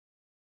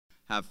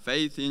Have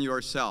faith in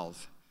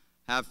yourself.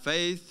 Have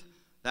faith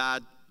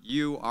that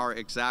you are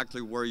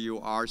exactly where you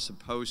are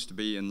supposed to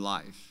be in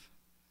life.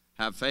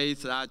 Have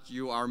faith that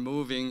you are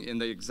moving in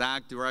the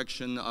exact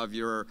direction of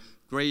your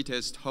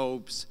greatest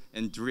hopes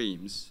and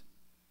dreams.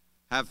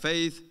 Have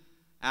faith,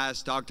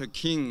 as Dr.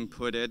 King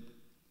put it,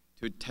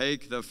 to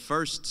take the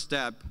first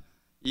step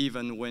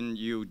even when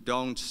you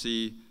don't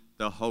see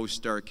the whole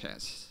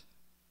staircase.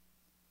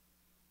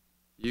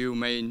 You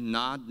may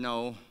not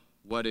know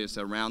what is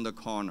around the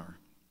corner,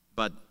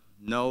 but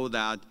know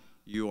that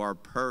you are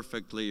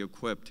perfectly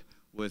equipped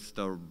with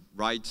the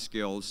right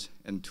skills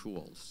and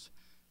tools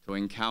to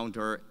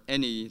encounter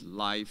anything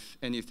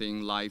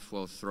life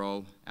will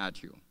throw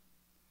at you.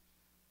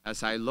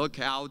 As I look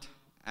out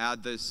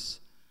at this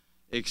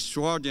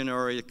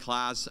extraordinary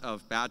class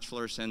of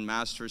bachelor's and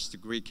master's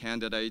degree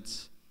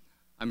candidates,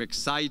 I'm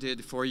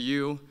excited for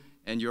you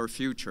and your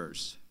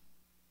futures.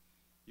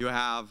 You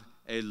have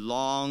a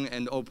long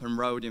and open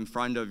road in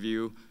front of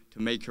you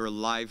to make your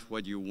life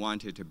what you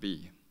want it to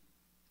be.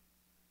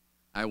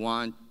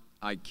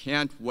 I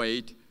can't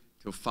wait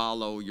to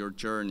follow your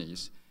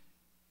journeys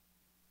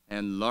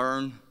and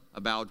learn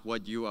about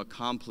what you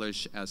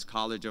accomplish as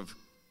College of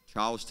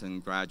Charleston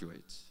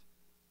graduates.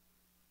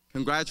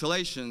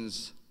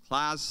 Congratulations,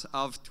 class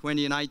of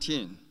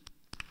 2019.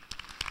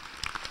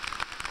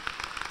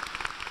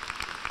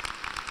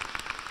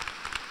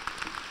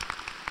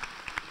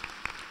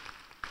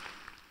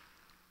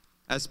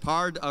 As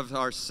part of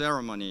our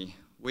ceremony,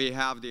 we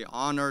have the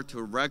honor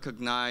to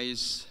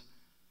recognize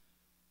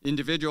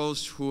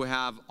individuals who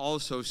have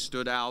also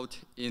stood out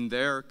in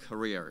their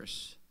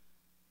careers,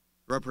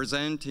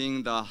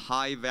 representing the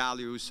high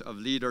values of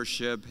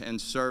leadership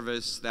and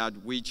service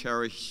that we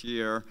cherish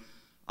here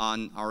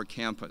on our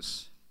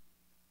campus.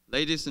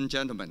 Ladies and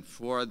gentlemen,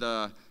 for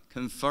the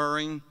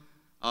conferring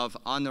of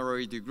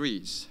honorary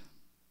degrees,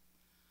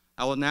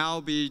 I will now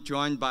be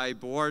joined by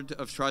Board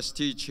of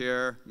Trustee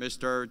Chair,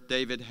 Mr.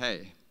 David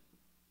Hay.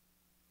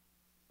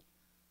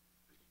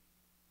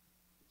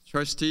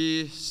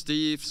 Trustee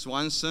Steve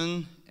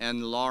Swanson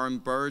and Lauren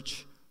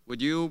Birch,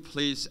 would you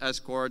please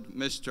escort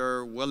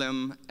Mr.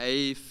 William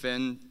A.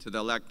 Finn to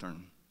the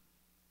lectern?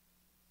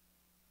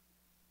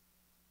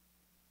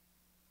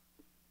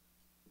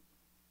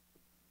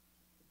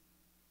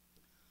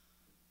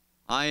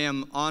 I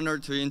am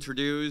honored to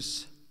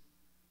introduce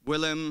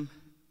William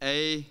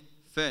A.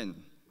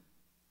 Finn.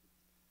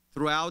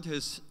 Throughout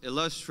his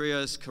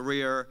illustrious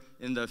career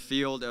in the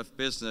field of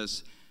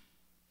business,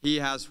 he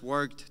has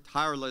worked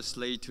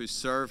tirelessly to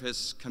serve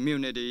his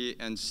community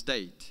and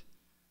state,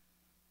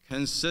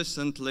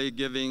 consistently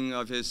giving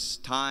of his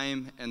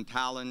time and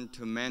talent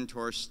to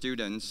mentor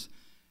students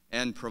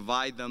and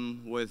provide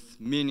them with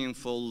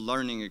meaningful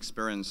learning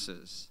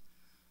experiences.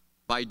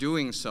 By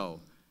doing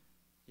so,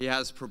 he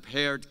has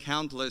prepared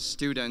countless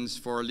students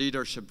for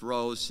leadership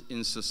roles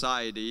in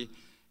society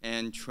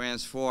and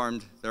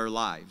transformed their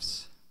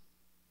lives.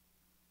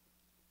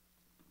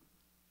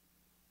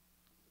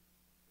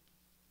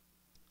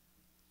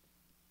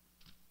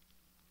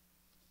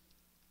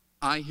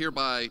 I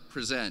hereby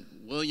present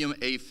William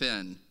A.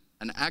 Finn,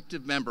 an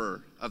active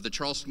member of the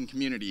Charleston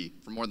community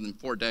for more than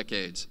 4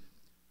 decades.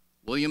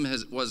 William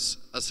was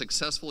a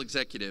successful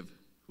executive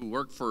who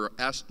worked for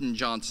Aston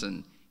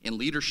Johnson in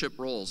leadership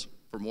roles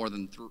for more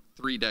than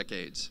 3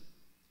 decades.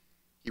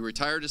 He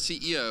retired as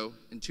CEO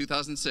in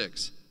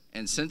 2006,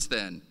 and since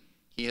then,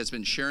 he has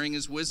been sharing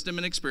his wisdom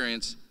and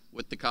experience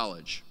with the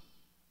college.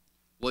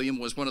 William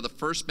was one of the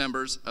first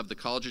members of the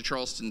College of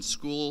Charleston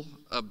School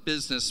of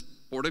Business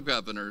Board of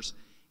Governors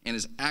and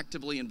is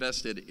actively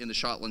invested in the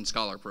Shotland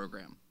Scholar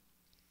Program.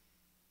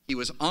 He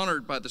was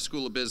honored by the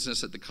School of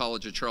Business at the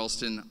College of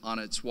Charleston on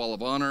its Wall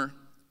of Honor.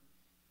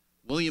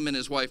 William and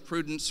his wife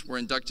Prudence were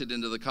inducted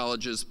into the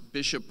college's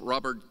Bishop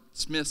Robert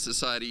Smith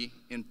Society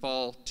in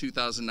fall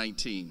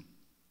 2019.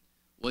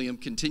 William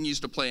continues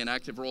to play an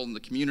active role in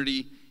the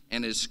community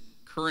and is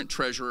current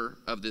treasurer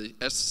of the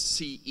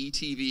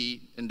SCETV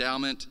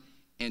Endowment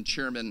and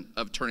chairman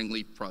of Turning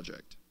Leaf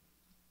Project.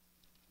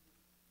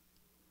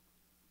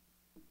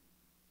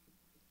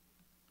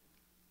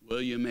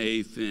 William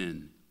A.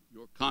 Finn,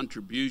 your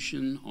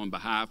contribution on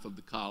behalf of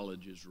the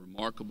college is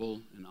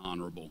remarkable and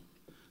honorable.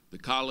 The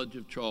College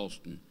of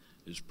Charleston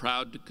is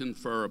proud to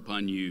confer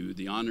upon you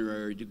the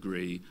honorary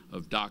degree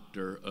of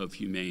Doctor of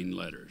Humane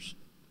Letters.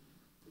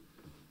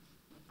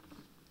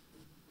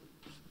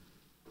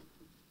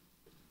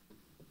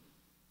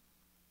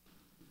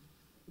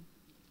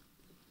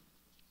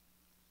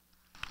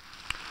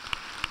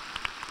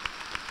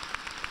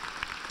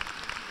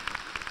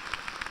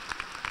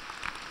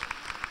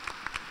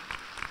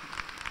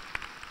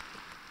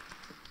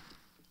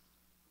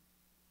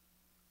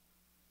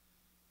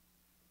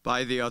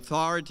 By the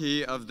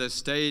authority of the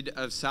state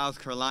of South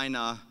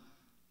Carolina,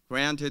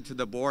 granted to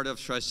the Board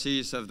of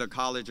Trustees of the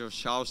College of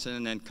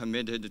Charleston and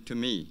committed to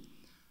me,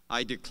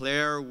 I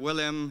declare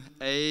William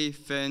A.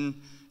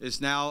 Finn is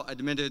now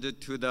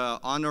admitted to the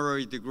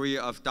honorary degree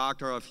of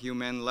Doctor of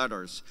Humane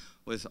Letters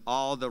with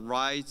all the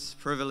rights,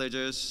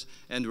 privileges,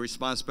 and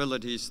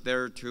responsibilities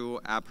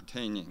thereto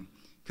appertaining.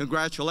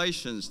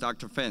 Congratulations,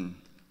 Dr. Finn.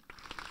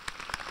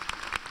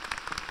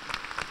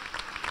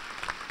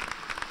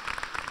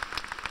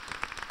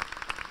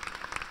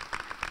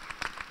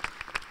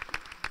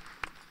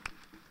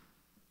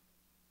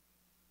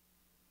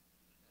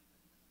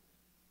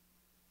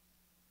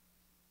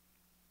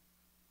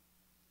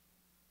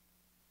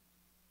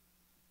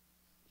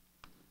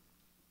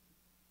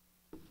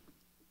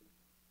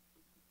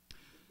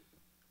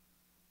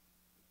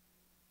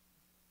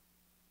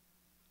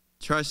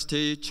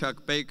 Trustee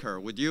Chuck Baker,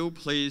 would you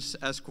please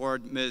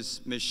escort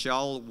Ms.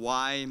 Michelle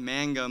Y.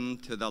 Mangum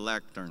to the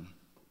lectern?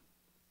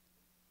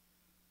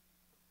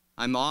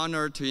 I'm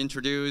honored to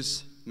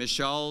introduce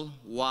Michelle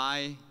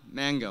Y.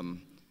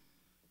 Mangum.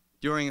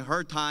 During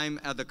her time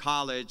at the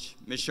college,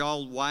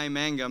 Michelle Y.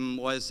 Mangum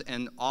was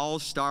an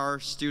all-star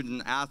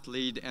student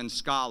athlete and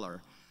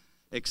scholar,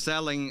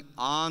 excelling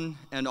on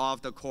and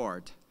off the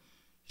court.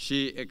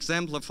 She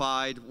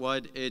exemplified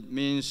what it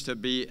means to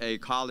be a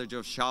College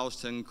of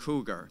Charleston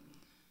Cougar.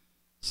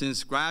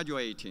 Since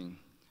graduating,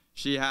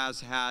 she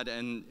has had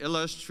an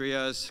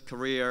illustrious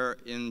career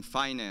in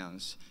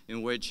finance,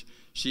 in which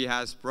she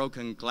has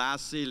broken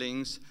glass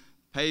ceilings,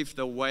 paved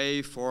the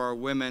way for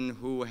women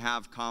who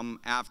have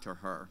come after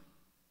her,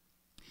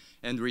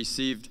 and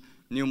received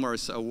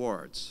numerous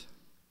awards.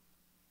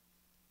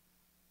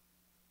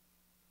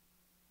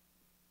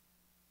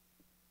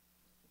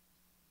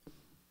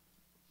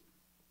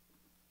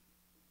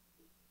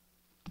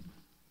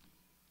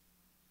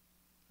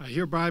 I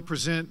hereby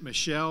present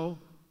Michelle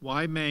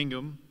Y.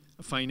 Mangum,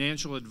 a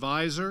financial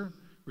advisor,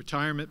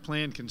 retirement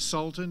plan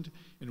consultant,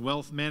 and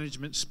wealth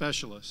management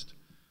specialist.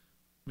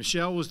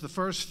 Michelle was the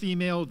first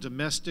female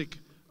domestic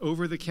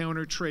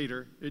over-the-counter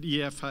trader at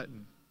E.F.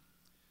 Hutton.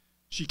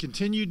 She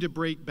continued to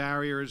break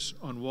barriers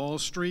on Wall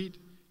Street,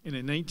 and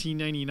in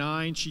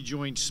 1999 she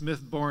joined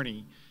Smith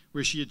Barney,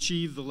 where she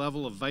achieved the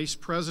level of vice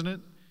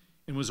president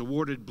and was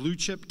awarded blue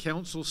chip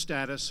counsel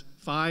status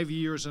 5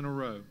 years in a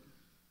row.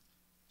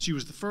 She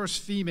was the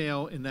first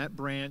female in that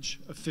branch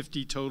of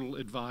 50 total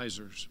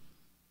advisors.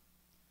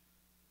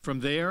 From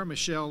there,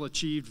 Michelle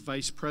achieved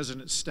vice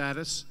president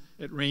status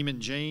at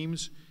Raymond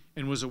James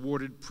and was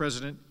awarded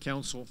president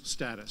counsel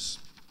status.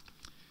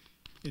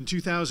 In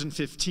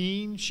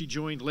 2015, she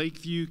joined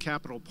Lakeview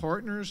Capital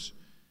Partners,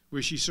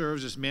 where she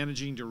serves as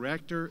managing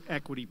director,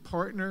 equity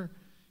partner,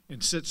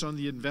 and sits on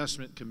the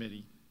investment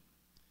committee.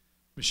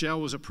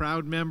 Michelle was a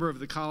proud member of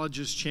the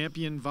college's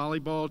champion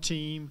volleyball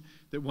team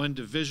that won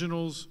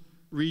divisionals,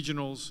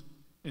 regionals,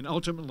 and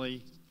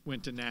ultimately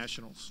went to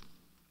nationals.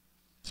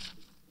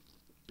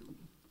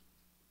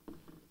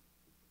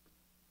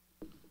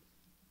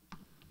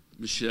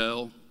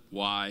 Michelle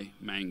Y.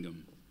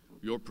 Mangum,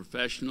 your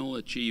professional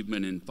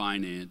achievement in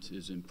finance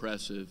is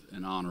impressive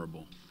and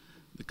honorable.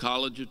 The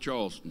College of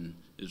Charleston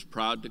is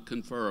proud to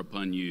confer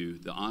upon you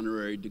the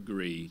honorary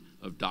degree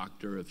of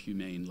Doctor of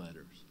Humane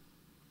Letters.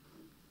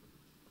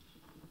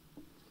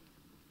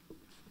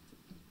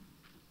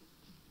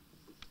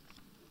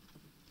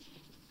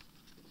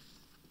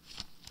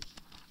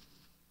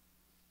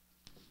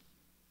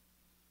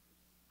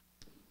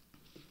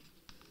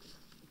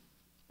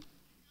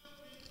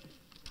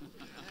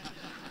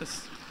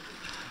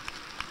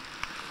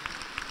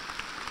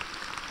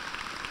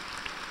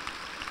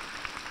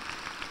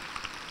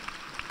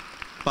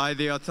 By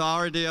the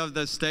authority of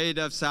the state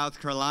of South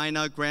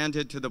Carolina,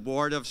 granted to the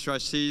Board of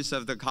Trustees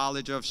of the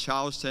College of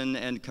Charleston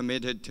and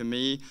committed to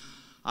me,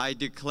 I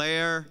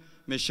declare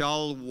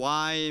Michelle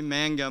Y.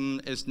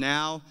 Mangum is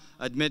now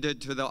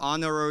admitted to the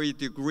honorary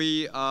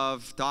degree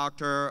of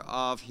Doctor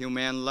of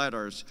Humane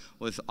Letters,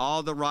 with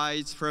all the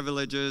rights,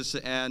 privileges,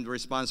 and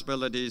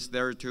responsibilities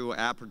thereto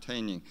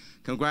appertaining.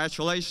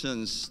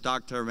 Congratulations,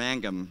 Dr.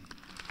 Mangum.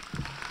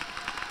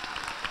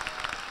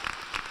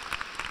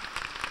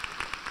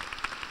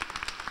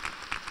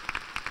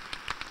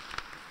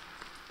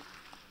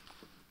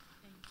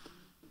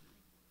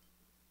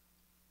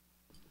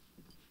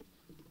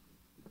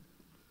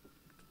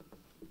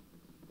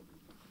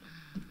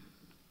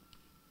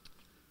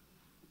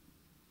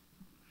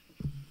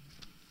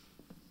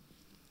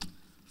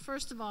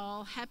 First of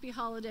all, happy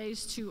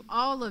holidays to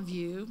all of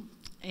you,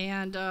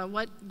 and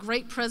what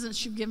great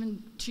presents you've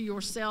given to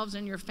yourselves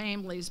and your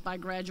families by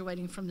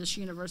graduating from this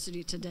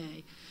university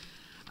today.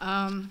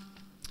 I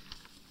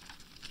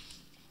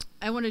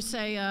want to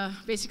say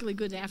basically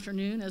good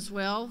afternoon as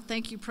well.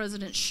 Thank you,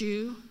 President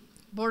Hsu,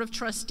 Board of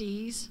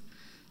Trustees,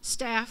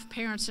 staff,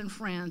 parents, and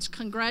friends.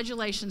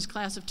 Congratulations,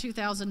 class of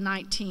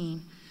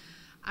 2019.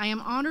 I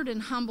am honored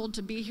and humbled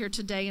to be here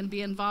today and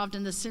be involved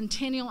in the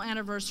centennial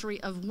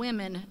anniversary of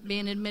women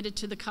being admitted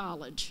to the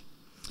college.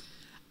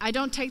 I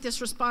don't take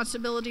this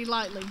responsibility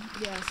lightly,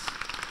 yes.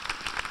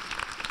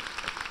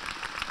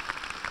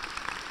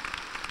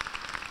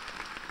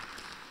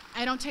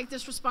 I don't take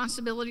this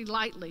responsibility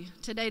lightly.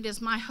 Today it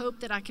is my hope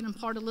that I can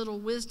impart a little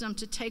wisdom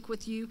to take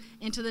with you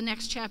into the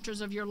next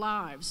chapters of your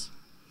lives.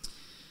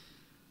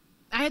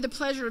 I had the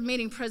pleasure of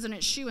meeting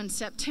President Hsu in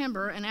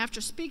September, and after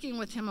speaking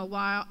with him a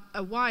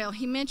while,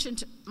 he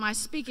mentioned my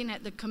speaking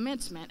at the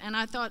commencement, and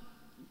I thought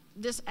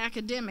this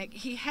academic,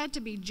 he had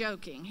to be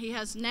joking. He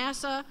has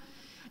NASA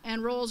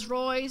and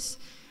Rolls-Royce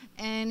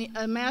and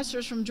a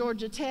master's from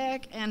Georgia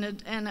Tech and a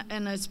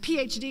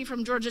PhD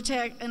from Georgia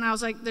Tech, and I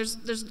was like,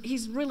 he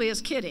really is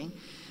kidding.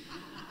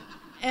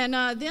 And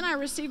then I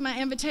received my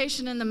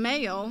invitation in the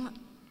mail,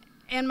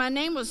 and my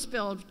name was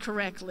spelled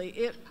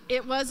correctly.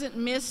 It wasn't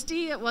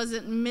Misty, it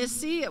wasn't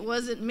Missy, it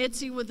wasn't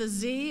Mitzi with a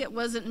Z, it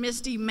wasn't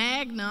Misty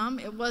Magnum,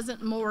 it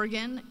wasn't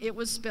Morgan, it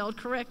was spelled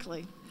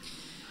correctly.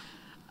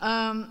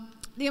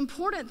 The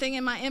important thing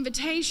in my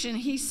invitation,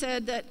 he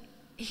said that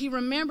he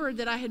remembered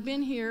that I had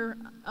been here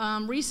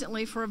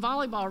recently for a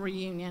volleyball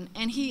reunion,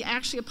 and he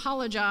actually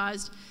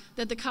apologized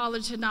that the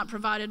college had not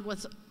provided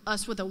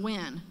us with a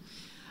win.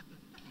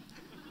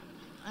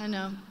 I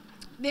know.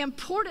 The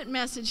important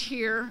message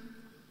here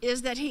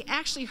is that he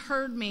actually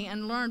heard me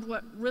and learned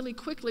really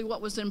quickly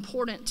what was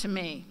important to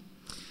me.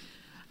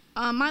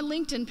 My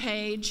LinkedIn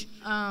page,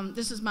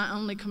 this is my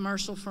only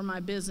commercial for my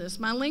business,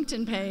 my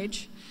LinkedIn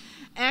page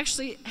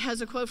actually has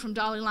a quote from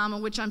Dalai Lama,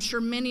 which I'm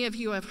sure many of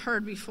you have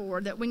heard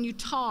before, that when you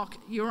talk,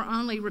 you're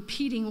only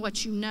repeating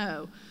what you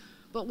know,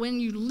 but when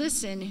you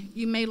listen,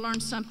 you may learn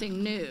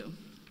something new.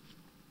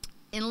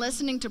 In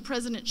listening to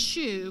President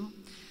Hsu,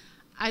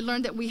 I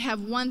learned that we have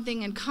one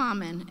thing in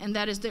common, and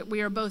that is that we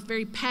are both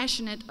very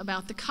passionate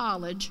about the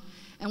college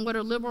and what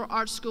a liberal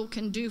arts school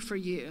can do for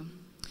you.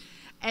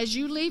 As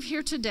you leave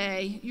here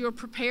today, you are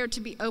prepared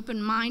to be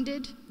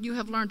open-minded. You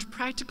have learned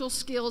practical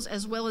skills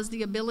as well as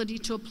the ability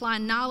to apply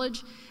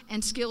knowledge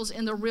and skills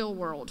in the real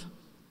world.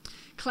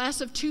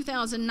 Class of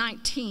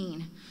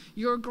 2019,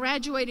 you're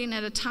graduating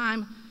at a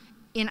time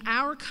in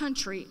our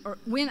country, or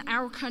when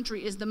our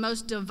country is the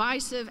most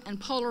divisive and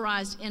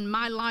polarized in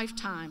my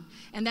lifetime,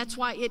 and that's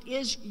why it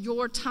is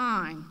your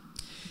time.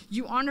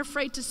 You aren't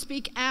afraid to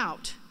speak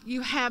out. You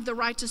have the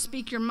right to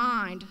speak your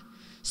mind.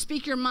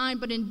 Speak your mind,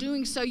 but in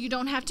doing so, you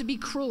don't have to be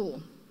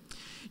cruel.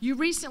 You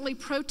recently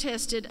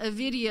protested a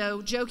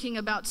video joking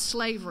about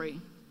slavery.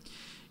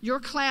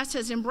 Your class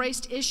has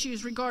embraced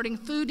issues regarding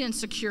food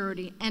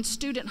insecurity and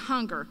student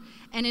hunger,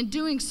 and in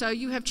doing so,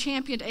 you have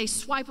championed a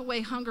Swipe Away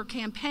Hunger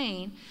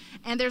campaign,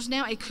 and there's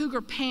now a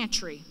Cougar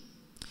Pantry.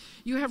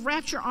 You have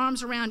wrapped your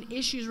arms around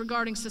issues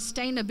regarding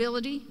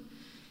sustainability,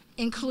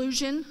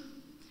 inclusion,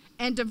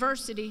 and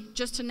diversity,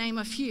 just to name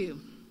a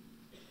few.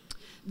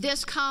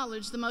 This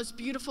college, the most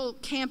beautiful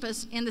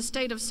campus in the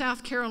state of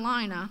South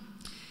Carolina,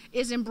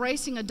 is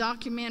embracing a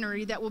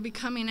documentary that will be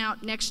coming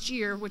out next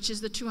year, which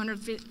is the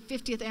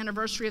 250th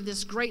anniversary of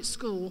this great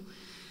school.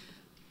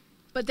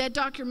 But that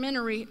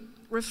documentary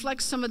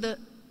reflects some of the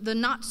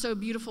not so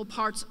beautiful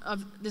parts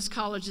of this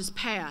college's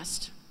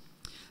past.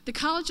 The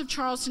College of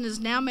Charleston is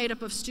now made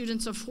up of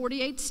students of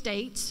 48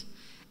 states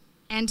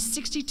and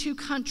 62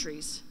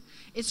 countries.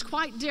 It's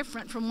quite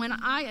different from when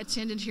I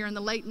attended here in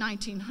the late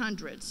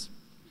 1900s.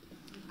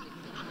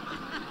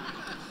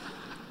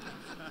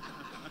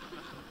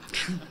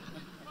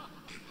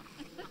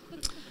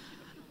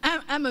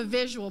 I'm a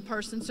visual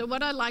person, so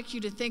what I'd like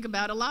you to think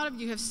about, a lot of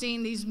you have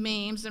seen these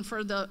memes, and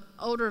for the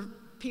older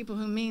people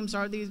who memes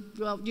are these,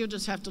 well, you'll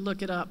just have to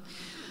look it up.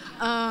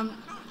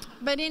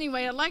 But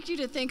anyway, I'd like you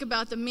to think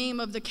about the meme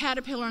of the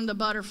caterpillar and the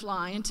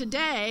butterfly, and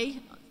today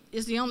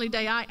is the only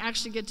day I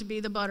actually get to be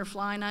the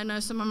butterfly, and I know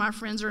some of my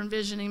friends are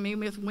envisioning me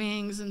with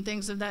wings and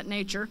things of that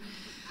nature.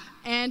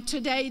 And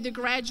today, the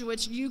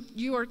graduates,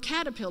 you are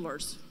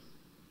caterpillars.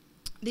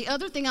 The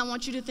other thing I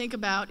want you to think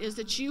about is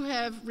that you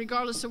have,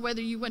 regardless of whether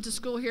you went to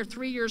school here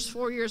 3 years,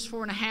 4 years,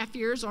 4.5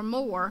 years, or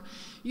more,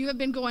 you have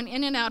been going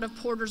in and out of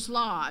Porter's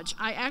Lodge.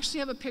 I actually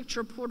have a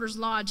picture of Porter's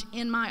Lodge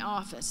in my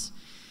office.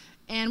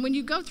 And when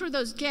you go through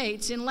those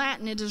gates, in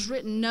Latin, it is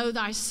written, "Know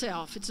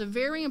thyself." It's a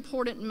very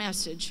important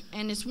message,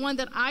 and it's one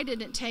that I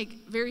didn't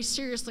take very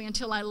seriously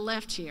until I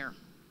left here.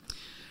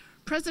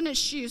 President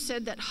Hsu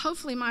said that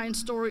hopefully my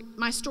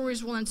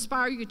stories will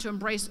inspire you to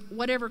embrace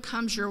whatever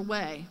comes your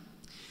way.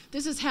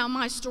 This is how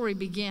my story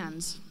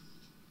begins.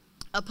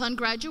 Upon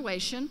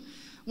graduation,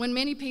 when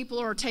many people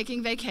are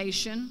taking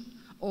vacation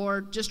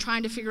or just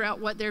trying to figure out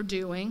what they're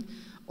doing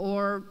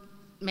or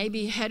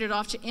maybe headed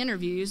off to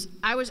interviews,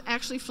 I was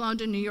actually flown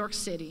to New York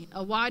City,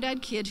 a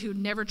wide-eyed kid who'd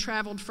never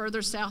traveled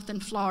further south than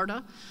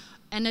Florida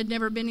and had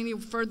never been any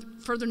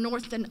further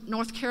north than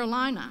North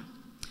Carolina.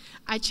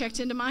 I checked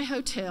into my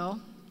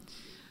hotel.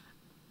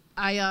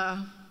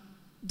 I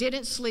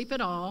didn't sleep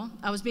at all.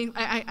 I think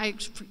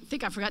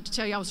I forgot to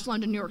tell you I was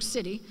flown to New York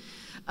City.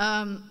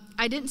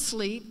 I didn't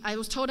sleep. I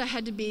was told I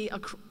had to be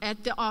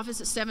at the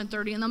office at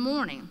 7:30 in the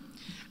morning.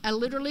 I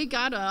literally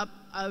got up.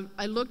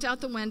 I looked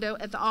out the window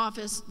at the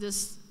office,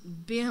 this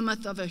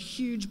behemoth of a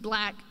huge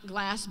black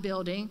glass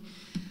building.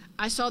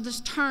 I saw this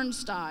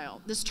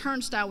turnstile. This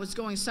turnstile was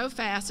going so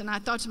fast, and I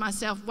thought to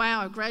myself,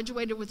 wow, I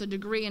graduated with a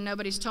degree and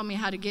nobody's told me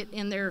how to get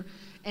in there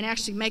and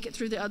actually make it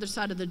through the other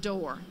side of the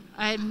door.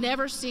 I had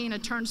never seen a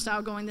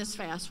turnstile going this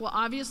fast. Well,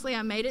 obviously,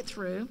 I made it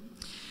through.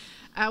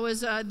 I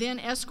was then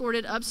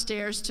escorted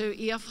upstairs to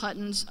E.F.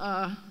 Hutton's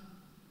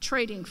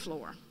trading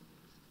floor.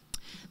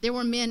 There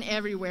were men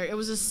everywhere. It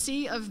was a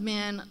sea of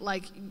men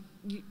like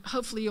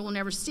hopefully you will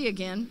never see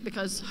again,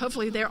 because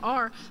hopefully there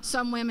are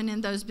some women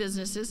in those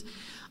businesses.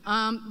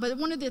 But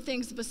one of the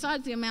things,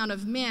 besides the amount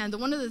of men,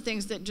 one of the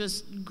things that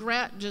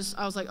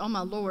I was like, oh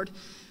my Lord,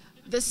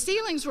 the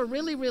ceilings were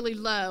really, really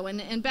low,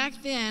 and back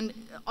then,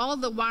 all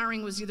the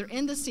wiring was either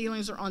in the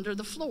ceilings or under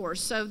the floor,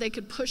 so they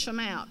could push them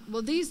out.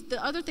 Well, the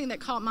other thing that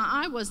caught my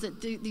eye was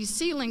that these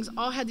ceilings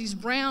all had these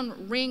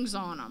brown rings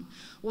on them.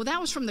 Well, that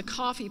was from the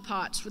coffee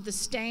pots with the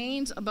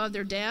stains above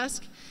their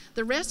desk.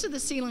 The rest of the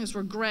ceilings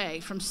were gray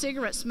from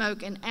cigarette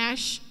smoke and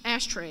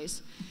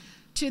ashtrays.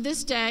 To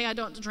this day, I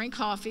don't drink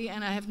coffee,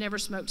 and I have never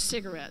smoked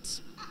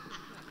cigarettes.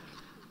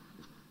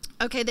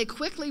 Okay, they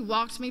quickly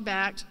walked me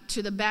back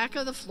to the back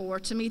of the floor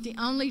to meet the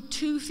only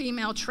 2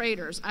 female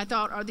traders. I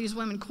thought, are these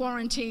women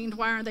quarantined?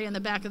 Why aren't they in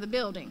the back of the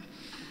building?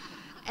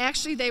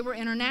 Actually, they were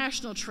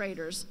international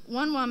traders.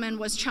 One woman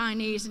was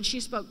Chinese, and she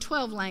spoke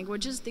 12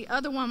 languages. The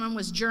other woman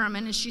was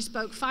German, and she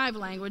spoke 5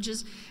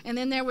 languages. And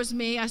then there was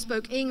me. I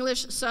spoke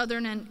English,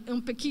 Southern, and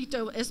un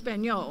poquito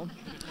Espanol.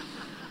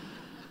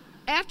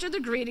 After the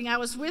greeting, I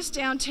was whisked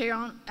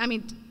downstairs,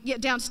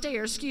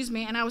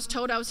 and I was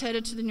told I was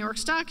headed to the New York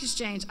Stock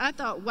Exchange. I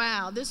thought,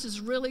 wow, this is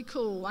really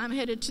cool. I'm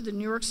headed to the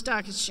New York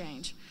Stock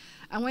Exchange.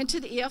 I went to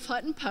the E.F.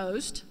 Hutton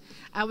Post.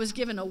 I was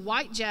given a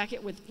white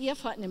jacket with E.F.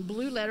 Hutton in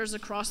blue letters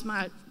across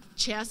my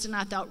chest, and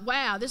I thought,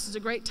 wow, this is a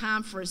great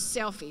time for a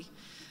selfie.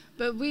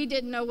 But we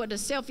didn't know what a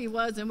selfie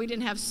was, and we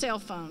didn't have cell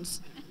phones.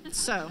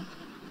 So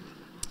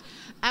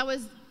I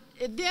was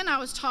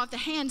taught the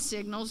hand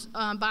signals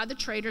by the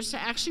traders to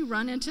actually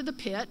run into the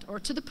pit or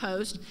to the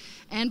post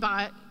and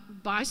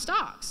buy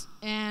stocks.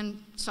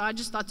 And so I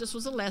just thought this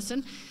was a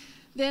lesson.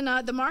 Then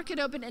the market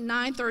opened at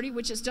 9:30,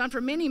 which is done for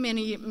many,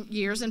 many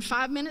years. And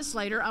 5 minutes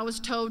later, I was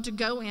told to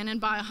go in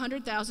and buy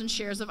 100,000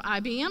 shares of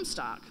IBM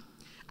stock.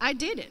 I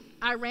did it.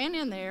 I ran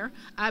in there.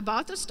 I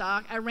bought the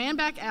stock. I ran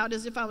back out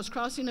as if I was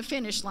crossing the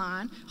finish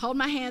line, hold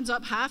my hands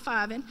up,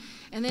 high-fiving.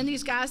 And then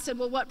these guys said,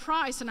 well, what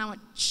price? And I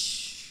went,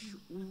 shh.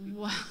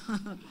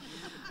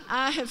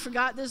 I had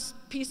forgot this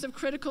piece of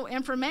critical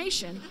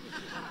information.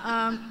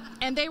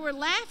 And they were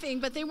laughing,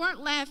 but they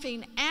weren't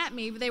laughing at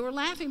me. They were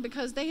laughing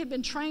because they had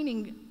been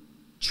training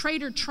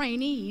trader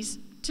trainees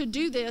to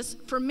do this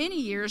for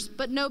many years,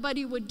 but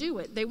nobody would do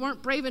it. They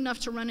weren't brave enough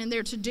to run in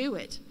there to do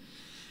it.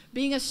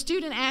 Being a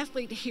student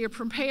athlete here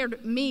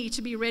prepared me to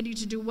be ready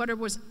to do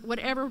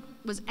whatever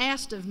was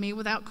asked of me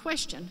without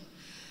question.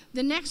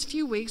 The next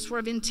few weeks were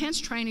of intense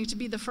training to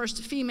be the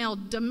first female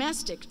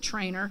domestic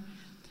trainer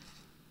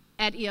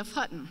at E.F.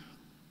 Hutton.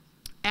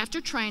 After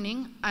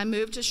training, I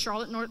moved to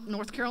Charlotte,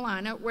 North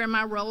Carolina, where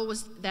my role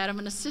was that of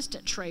an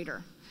assistant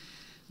trader.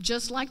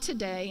 Just like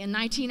today, in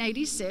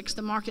 1986,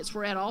 the markets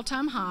were at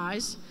all-time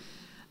highs.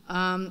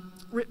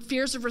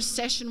 Fears of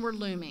recession were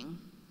looming.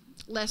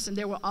 Lesson,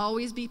 there will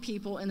always be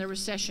people in the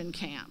recession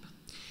camp.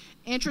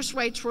 Interest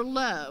rates were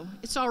low.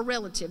 It's all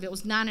relative. It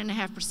was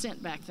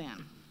 9.5% back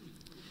then.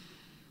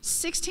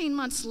 16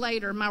 months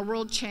later, my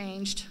world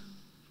changed,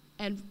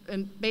 and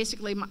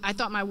basically I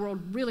thought my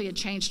world really had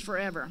changed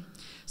forever.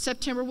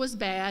 September was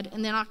bad,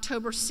 and then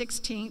October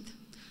 16th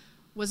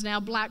was now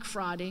Black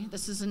Friday.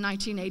 This is in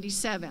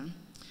 1987.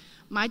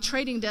 My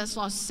trading desk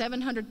lost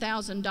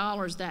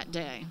 $700,000 that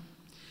day.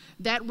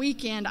 That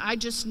weekend, I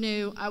just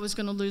knew I was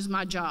going to lose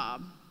my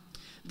job.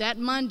 That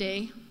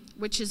Monday,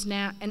 which is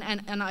now, and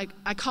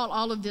I call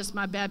all of this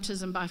my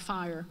baptism by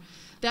fire.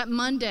 That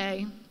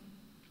Monday,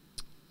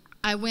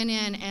 I went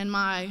in, and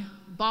my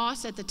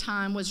boss at the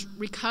time was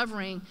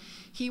recovering.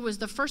 He was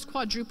the first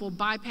quadruple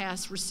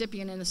bypass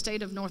recipient in the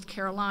state of North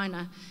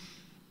Carolina,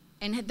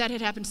 and that had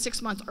happened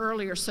 6 months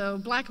earlier. So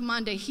Black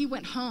Monday, he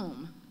went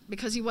home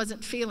because he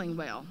wasn't feeling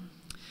well.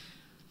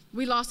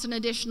 We lost an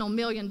additional $1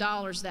 million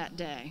that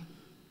day.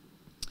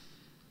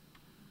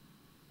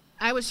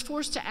 I was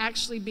forced to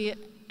actually be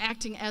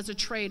acting as a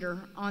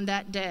trader on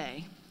that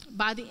day.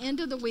 By the end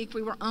of the week,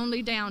 we were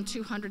only down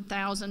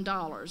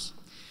 $200,000.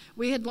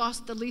 We had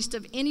lost the least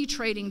of any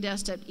trading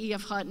desk at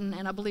E.F. Hutton,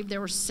 and I believe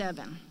there were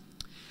 7.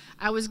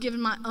 I was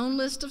given my own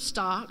list of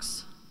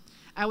stocks.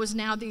 I was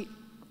now the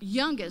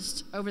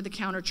youngest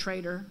over-the-counter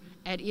trader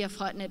at E.F.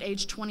 Hutton at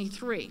age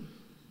 23.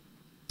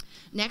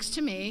 Next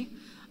to me,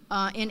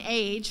 in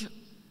age,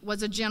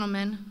 was a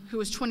gentleman who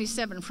was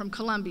 27 from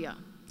Columbia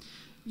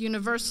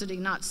University,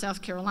 not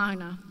South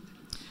Carolina.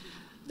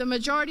 The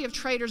majority of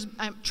traders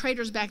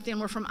back then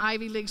were from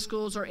Ivy League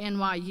schools or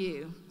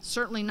NYU,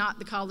 certainly not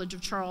the College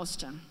of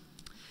Charleston.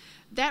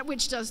 That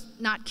which does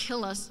not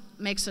kill us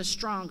makes us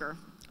stronger.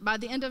 By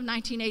the end of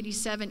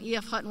 1987,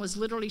 E.F. Hutton was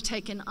literally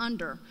taken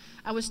under.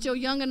 I was still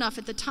young enough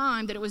at the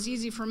time that it was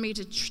easy for me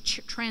to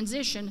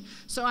transition,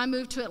 so I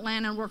moved to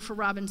Atlanta and worked for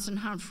Robinson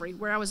Humphrey,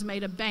 where I was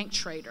made a bank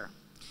trader.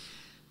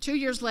 2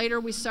 years later,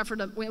 we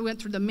went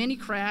through the mini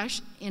crash.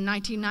 In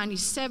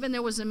 1997,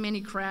 there was a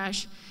mini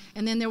crash,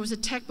 and then there was a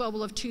tech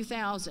bubble of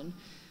 2000.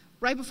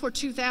 Right before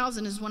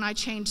 2000 is when I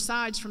changed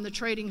sides from the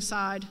trading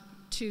side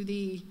to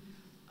the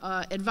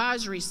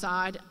advisory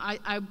side.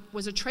 I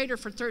was a trader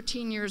for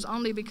 13 years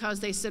only because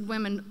they said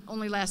women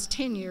only last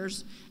 10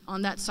 years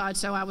on that side,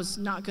 so I was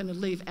not going to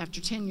leave after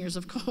 10 years,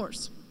 of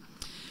course.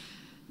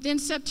 Then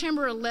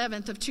September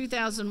 11th of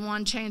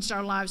 2001 changed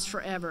our lives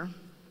forever.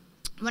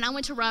 When I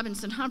went to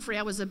Robinson Humphrey,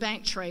 I was a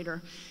bank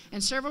trader,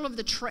 and several of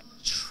the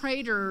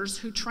traders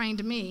who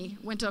trained me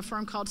went to a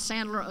firm called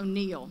Sandler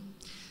O'Neill.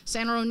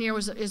 Sandler O'Neill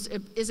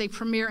is a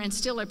premier and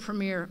still a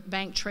premier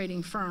bank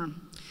trading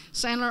firm.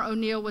 Sandler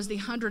O'Neill was the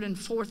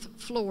 104th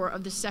floor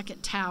of the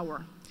second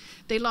tower.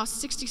 They lost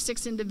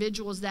 66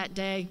 individuals that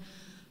day,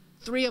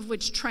 3 of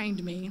which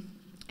trained me,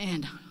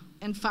 and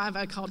 5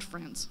 I called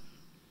friends.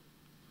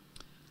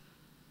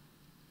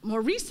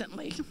 More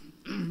recently,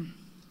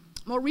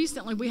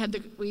 we had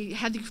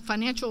the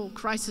financial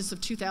crisis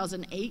of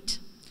 2008.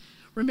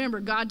 Remember,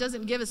 God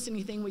doesn't give us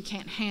anything we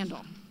can't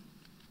handle.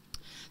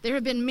 There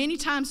have been many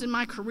times in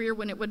my career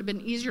when it would have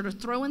been easier to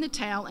throw in the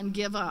towel and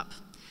give up.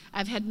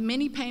 I've had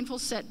many painful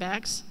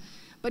setbacks,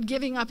 but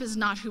giving up is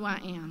not who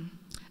I am.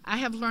 I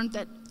have learned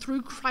that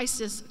through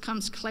crisis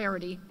comes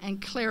clarity,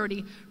 and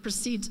clarity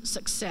precedes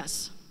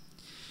success.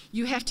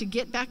 You have to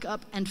get back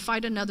up and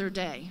fight another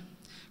day.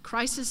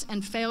 Crisis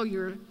and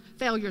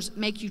failures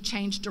make you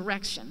change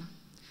direction.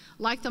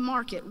 Like the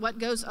market, what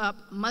goes up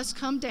must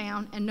come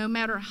down, and no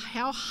matter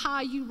how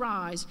high you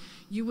rise,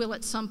 you will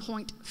at some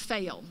point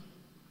fail.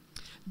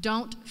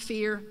 Don't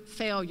fear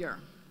failure.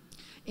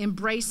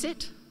 Embrace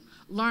it,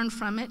 learn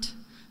from it,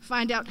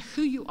 find out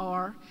who you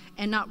are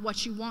and not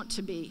what you want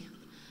to be.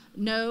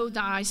 Know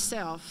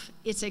thyself.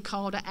 It's a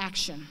call to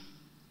action.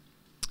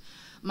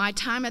 My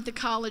time at the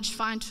college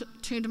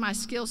fine-tuned my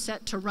skill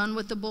set to run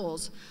with the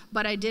bulls,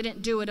 but I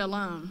didn't do it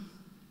alone.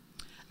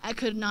 I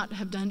could not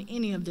have done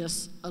any of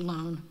this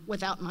alone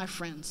without my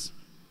friends.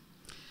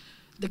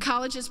 The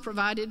college has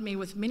provided me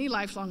with many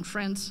lifelong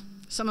friends.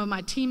 Some of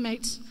my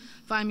teammates,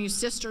 FIMU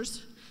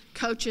sisters,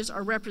 coaches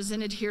are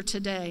represented here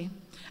today.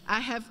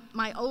 I have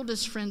my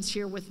oldest friends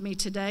here with me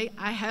today.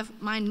 I have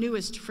my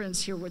newest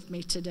friends here with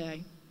me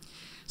today.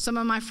 Some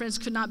of my friends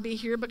could not be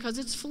here because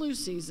it's flu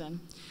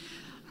season.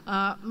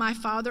 My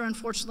father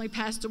unfortunately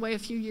passed away a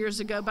few years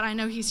ago, but I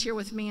know he's here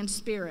with me in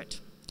spirit.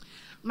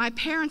 My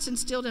parents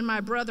instilled in my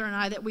brother and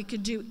I that we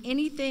could do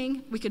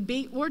anything, we could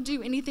be or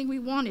do anything we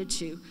wanted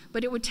to,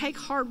 but it would take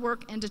hard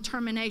work and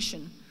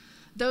determination.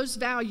 Those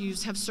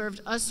values have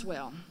served us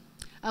well.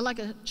 I'd like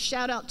a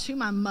shout out to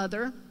my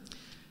mother,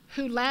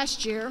 who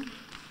last year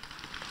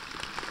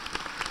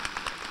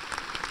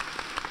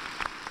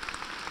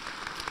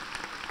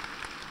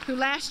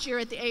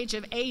at the age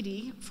of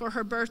 80 for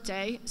her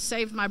birthday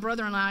saved my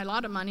brother and I a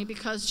lot of money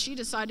because she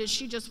decided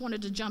she just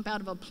wanted to jump out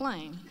of a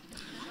plane.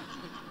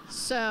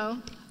 So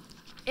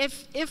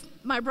if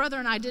my brother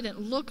and I didn't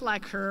look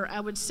like her, I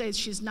would say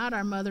she's not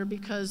our mother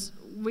because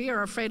we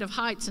are afraid of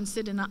heights and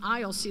sit in an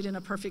aisle seat in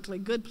a perfectly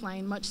good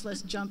plane, much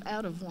less jump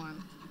out of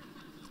one.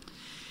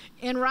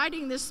 In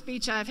writing this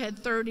speech, I've had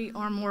 30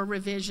 or more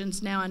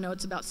revisions. Now I know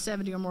it's about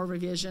 70 or more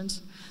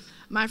revisions.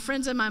 My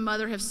friends and my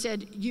mother have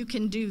said, you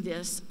can do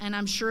this, and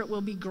I'm sure it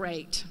will be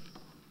great.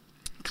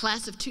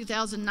 Class of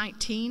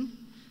 2019,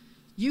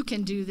 you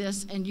can do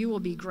this, and you will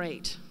be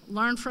great.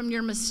 Learn from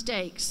your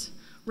mistakes.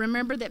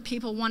 Remember that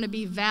people want to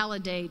be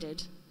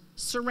validated.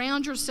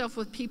 Surround yourself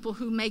with people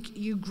who make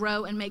you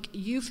grow and make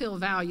you feel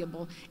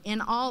valuable in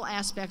all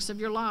aspects of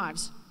your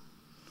lives.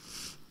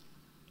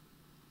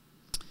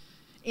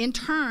 In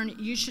turn,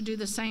 you should do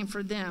the same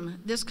for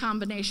them. This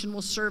combination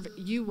will serve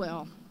you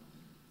well.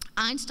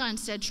 Einstein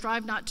said,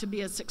 strive not to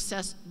be a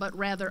success, but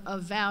rather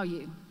of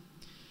value.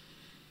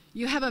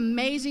 You have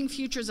amazing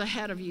futures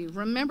ahead of you.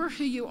 Remember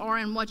who you are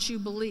and what you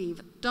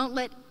believe. Don't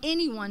let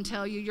anyone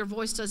tell you your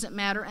voice doesn't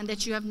matter and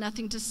that you have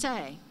nothing to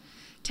say.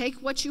 Take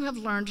what you have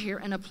learned here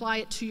and apply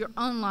it to your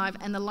own life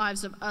and the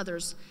lives of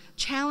others.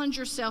 Challenge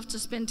yourself to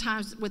spend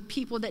time with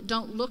people that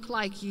don't look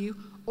like you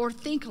or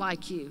think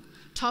like you.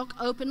 Talk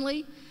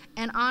openly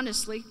and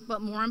honestly,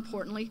 but more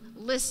importantly,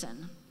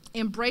 listen.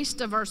 Embrace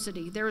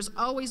diversity. There is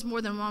always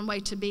more than one way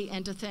to be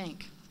and to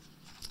think.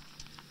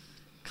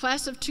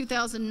 Class of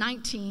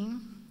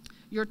 2019,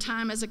 your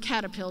time as a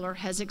caterpillar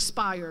has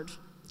expired.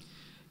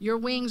 Your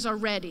wings are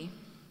ready.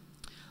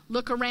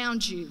 Look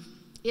around you.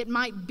 It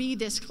might be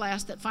this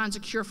class that finds a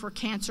cure for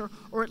cancer,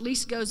 or at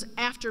least goes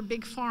after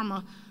Big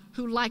Pharma,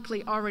 who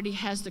likely already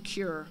has the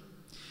cure.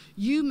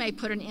 You may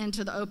put an end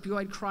to the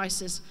opioid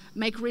crisis,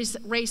 make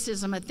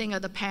racism a thing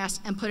of the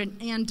past, and put an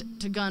end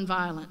to gun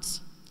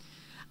violence.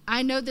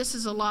 I know this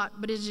is a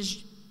lot, but it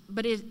is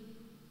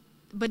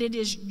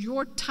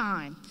your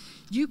time.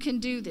 You can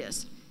do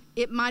this.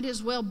 It might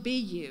as well be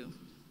you.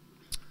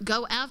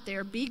 Go out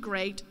there, be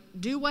great,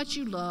 do what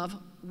you love,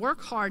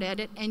 work hard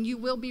at it, and you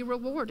will be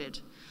rewarded.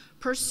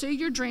 Pursue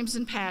your dreams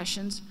and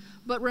passions,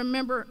 but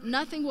remember,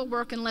 nothing will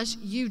work unless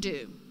you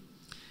do.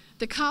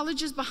 The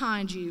college is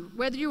behind you.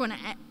 Whether you're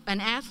an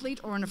athlete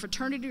or in a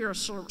fraternity or a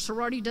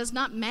sorority does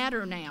not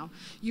matter now.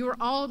 You are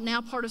all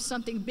now part of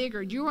something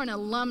bigger. You are an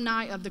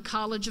alumni of the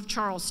College of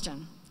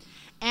Charleston.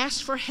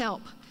 Ask for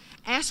help.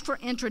 Ask for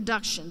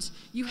introductions.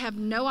 You have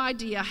no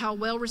idea how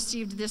well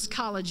received this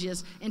college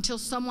is until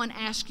someone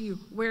asks you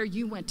where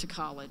you went to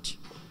college.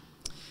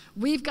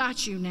 We've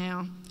got you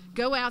now.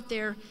 Go out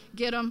there,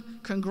 get them.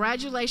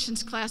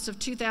 Congratulations, class of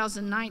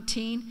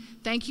 2019.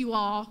 Thank you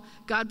all.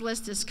 God bless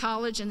this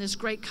college and this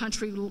great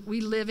country we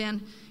live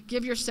in.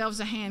 Give yourselves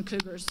a hand,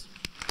 Cougars.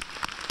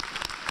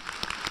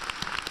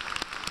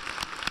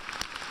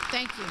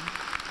 Thank you.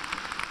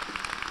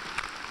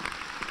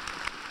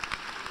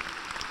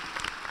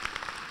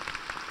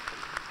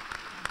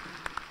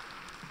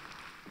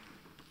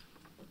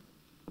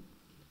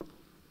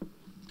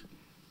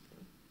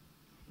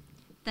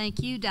 Thank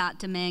you,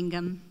 Dr.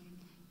 Mangum.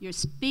 Your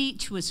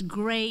speech was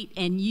great,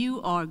 and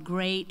you are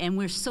great, and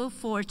we're so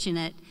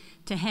fortunate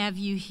to have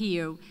you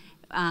here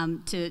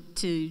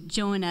to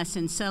join us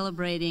in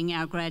celebrating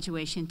our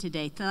graduation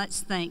today.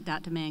 Let's thank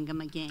Dr. Mangum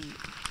again.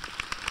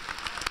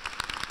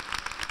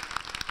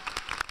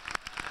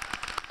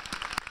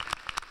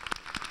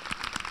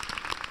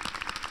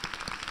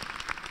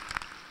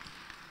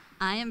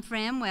 I am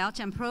Fran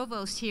Welch. I'm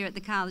provost here at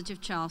the College of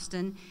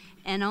Charleston,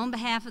 and on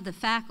behalf of the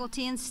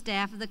faculty and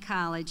staff of the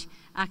college,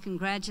 I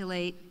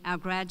congratulate our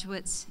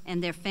graduates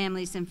and their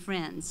families and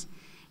friends.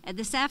 At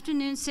this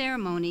afternoon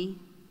ceremony,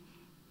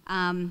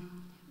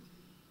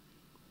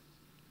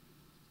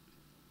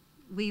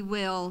 we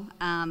will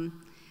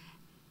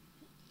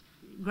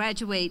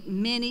graduate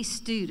many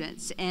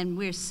students, and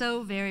we're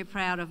so very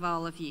proud of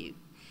all of you.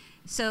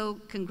 So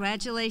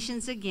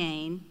congratulations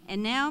again.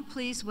 And now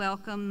please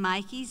welcome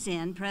Mikey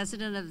Zinn,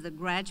 President of the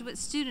Graduate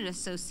Student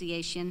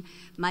Association.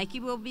 Mikey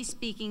will be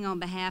speaking on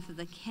behalf of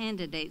the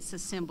candidates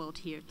assembled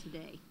here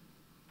today.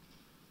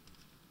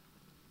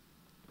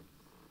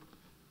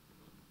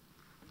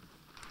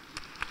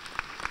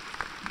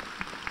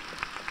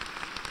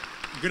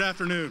 Good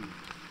afternoon.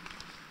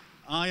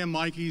 I am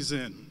Mikey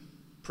Zinn,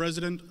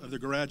 President of the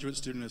Graduate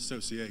Student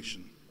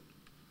Association.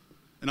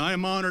 And I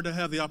am honored to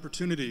have the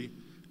opportunity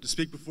to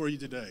speak before you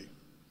today,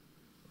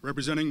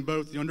 representing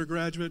both the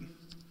undergraduate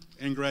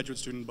and graduate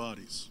student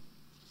bodies.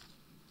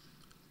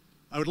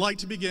 I would like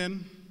to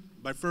begin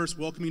by first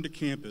welcoming to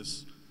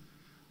campus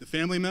the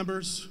family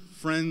members,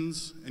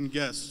 friends, and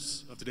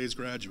guests of today's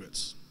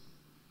graduates,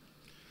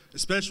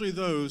 especially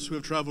those who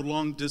have traveled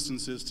long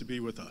distances to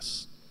be with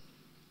us.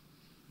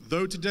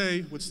 Though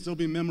today would still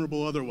be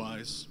memorable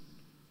otherwise,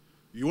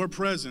 your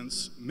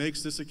presence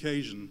makes this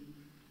occasion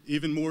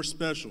even more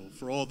special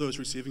for all those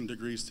receiving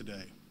degrees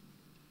today.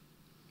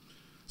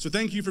 So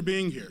thank you for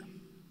being here.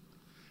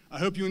 I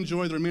hope you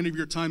enjoy the remainder of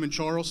your time in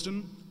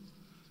Charleston,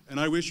 and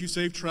I wish you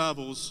safe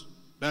travels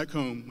back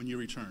home when you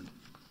return.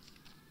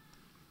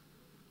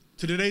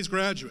 To today's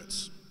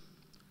graduates,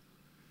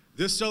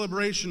 this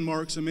celebration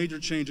marks a major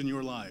change in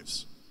your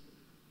lives.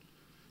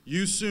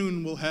 You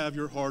soon will have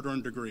your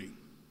hard-earned degree.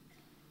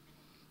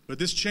 But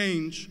this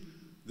change,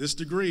 this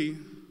degree,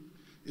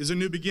 is a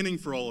new beginning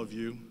for all of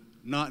you,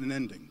 not an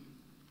ending.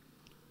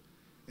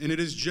 And it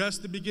is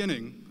just the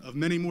beginning of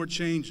many more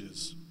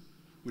changes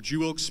which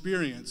you will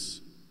experience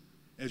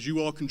as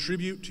you all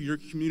contribute to your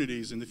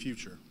communities in the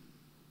future.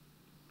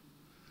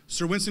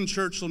 Sir Winston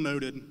Churchill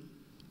noted,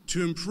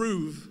 "To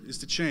improve is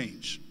to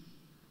change.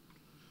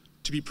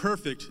 To be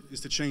perfect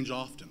is to change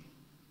often."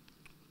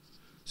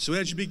 So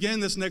as you begin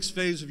this next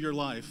phase of your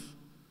life,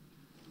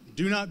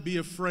 do not be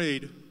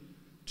afraid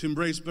to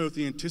embrace both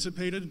the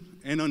anticipated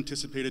and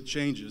unanticipated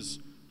changes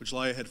which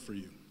lie ahead for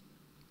you.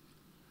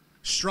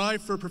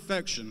 Strive for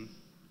perfection,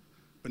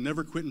 but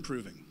never quit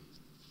improving.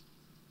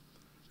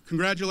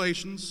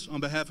 Congratulations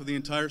on behalf of the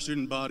entire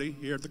student body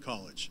here at the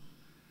college,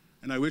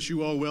 and I wish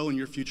you all well in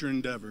your future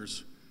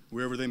endeavors,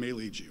 wherever they may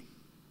lead you.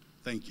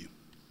 Thank you.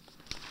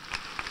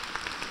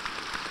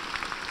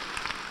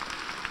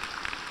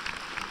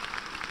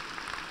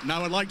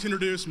 Now I'd like to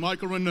introduce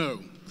Michael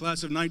Renault,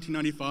 class of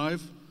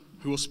 1995,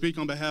 who will speak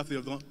on behalf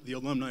of the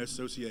Alumni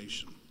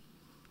Association.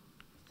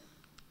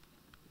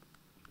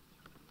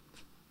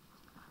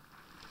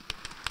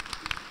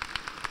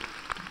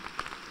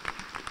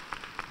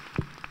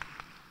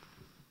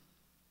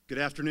 Good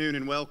afternoon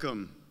and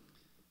welcome.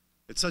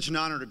 It's such an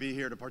honor to be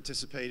here to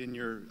participate in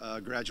your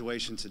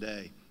graduation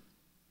today.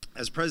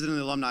 As President of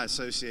the Alumni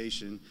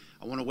Association,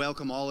 I want to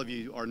welcome all of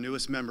you, our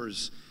newest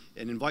members,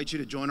 and invite you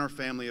to join our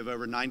family of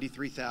over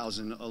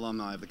 93,000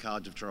 alumni of the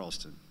College of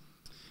Charleston.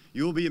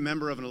 You will be a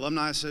member of an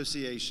alumni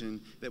association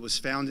that was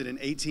founded in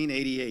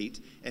 1888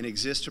 and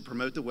exists to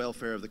promote the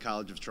welfare of the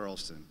College of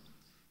Charleston.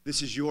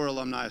 This is your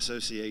alumni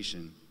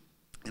association,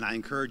 and I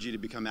encourage you to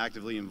become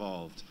actively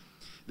involved.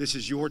 This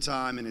is your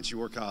time and it's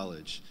your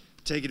college.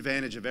 Take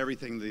advantage of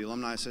everything the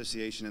Alumni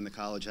Association and the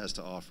college has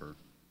to offer.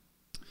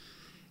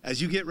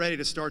 As you get ready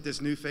to start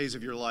this new phase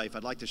of your life,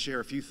 I'd like to share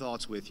a few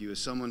thoughts with you as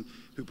someone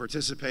who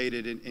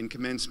participated in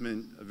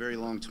commencement a very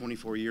long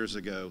 24 years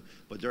ago,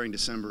 but during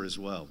December as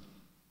well.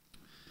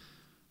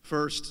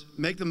 First,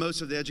 make the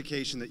most of the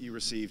education that you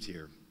received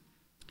here.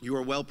 You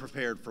are well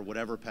prepared for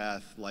whatever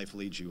path life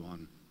leads you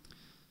on.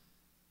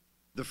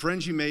 The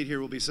friends you made here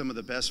will be some of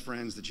the best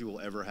friends that you will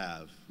ever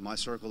have. My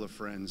circle of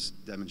friends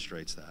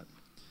demonstrates that.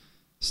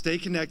 Stay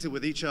connected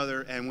with each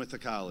other and with the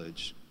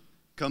college.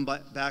 Come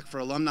back for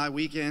alumni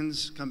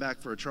weekends, come back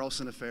for a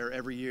Charleston Affair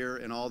every year,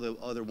 and all the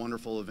other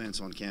wonderful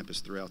events on campus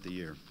throughout the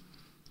year.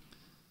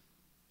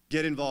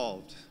 Get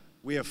involved.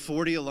 We have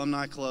 40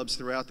 alumni clubs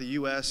throughout the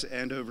U.S.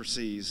 and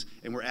overseas,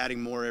 and we're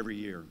adding more every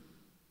year.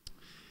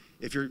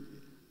 If your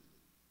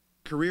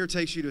career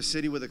takes you to a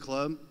city with a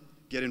club,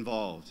 get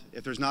involved.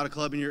 If there's not a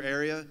club in your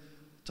area,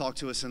 talk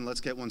to us and let's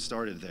get one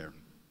started there.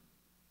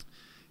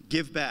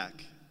 Give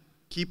back.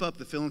 Keep up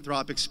the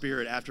philanthropic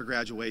spirit after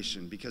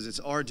graduation, because it's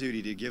our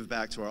duty to give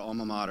back to our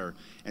alma mater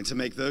and to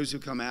make those who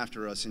come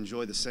after us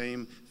enjoy the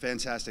same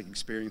fantastic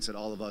experience that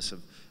all of us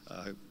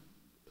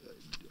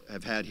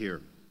have had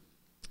here.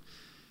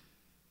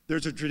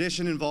 There's a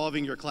tradition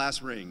involving your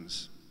class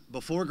rings.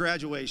 Before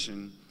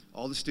graduation,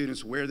 all the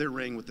students wear their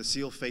ring with the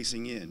seal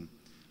facing in.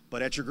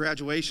 But at your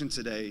graduation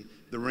today,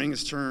 the ring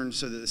is turned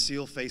so that the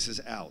seal faces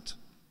out.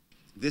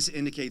 This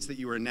indicates that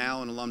you are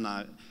now an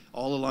alumni,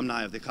 all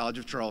alumni of the College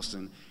of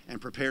Charleston, and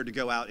prepared to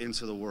go out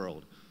into the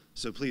world.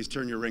 So please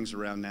turn your rings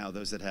around now,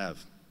 those that have.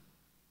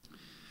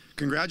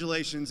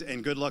 Congratulations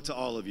and good luck to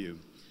all of you.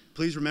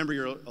 Please remember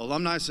your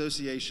alumni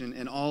association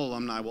and all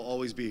alumni will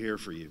always be here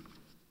for you.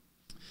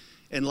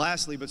 And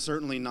lastly, but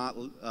certainly not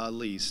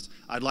least,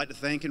 I'd like to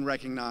thank and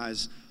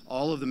recognize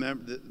all of the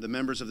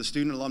members of the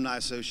Student Alumni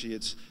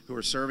Associates who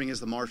are serving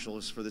as the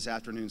marshals for this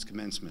afternoon's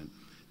commencement.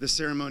 This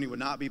ceremony would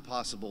not be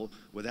possible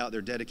without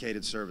their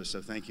dedicated service,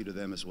 so thank you to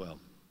them as well.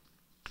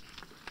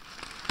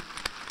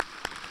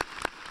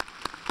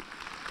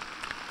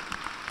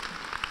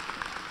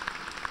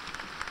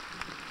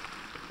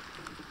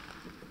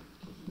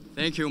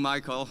 Thank you,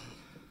 Michael.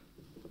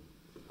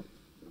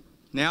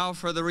 Now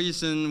for the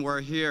reason we're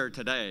here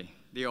today,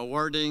 the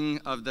awarding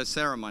of the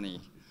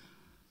ceremony.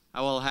 I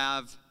will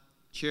have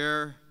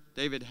Chair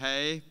David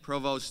Hay,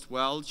 Provost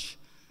Welch,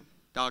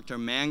 Dr.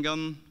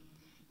 Mangum,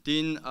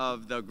 Dean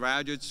of the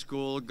Graduate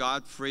School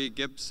Godfrey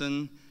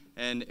Gibson,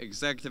 and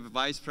Executive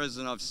Vice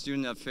President of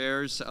Student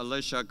Affairs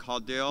Alicia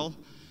Caudill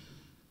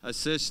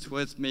assist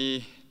with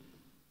me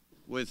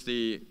with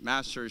the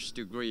master's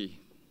degree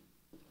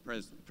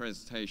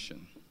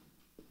presentation.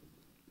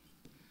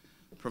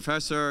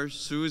 Professor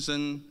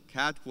Susan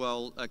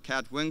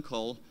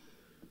Catwinkle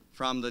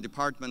from the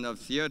Department of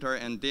Theater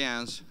and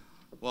Dance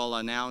will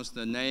announce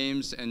the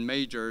names and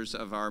majors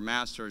of our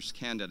master's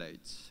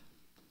candidates.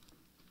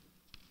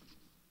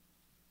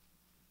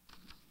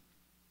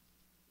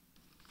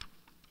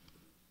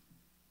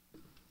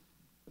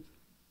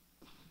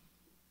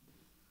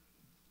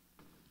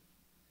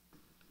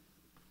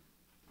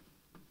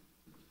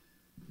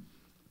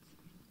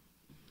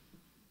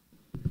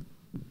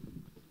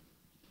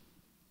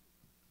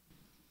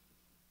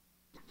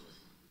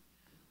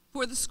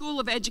 For the School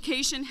of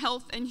Education,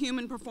 Health, and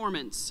Human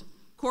Performance,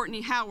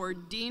 Courtney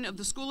Howard, Dean of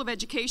the School of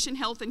Education,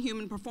 Health, and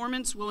Human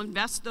Performance, will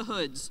invest the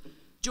hoods.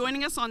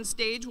 Joining us on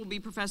stage will be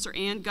Professor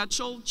Ann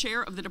Gutschel,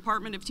 Chair of the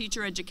Department of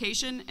Teacher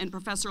Education, and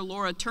Professor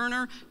Laura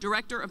Turner,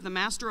 Director of the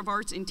Master of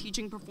Arts in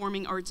Teaching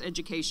Performing Arts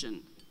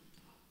Education.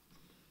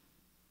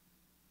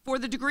 For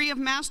the degree of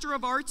Master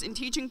of Arts in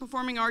Teaching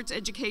Performing Arts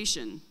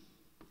Education,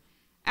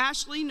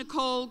 Ashley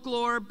Nicole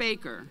Glore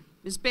Baker.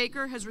 Ms.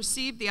 Baker has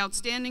received the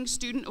Outstanding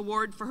Student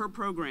Award for her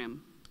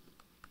program.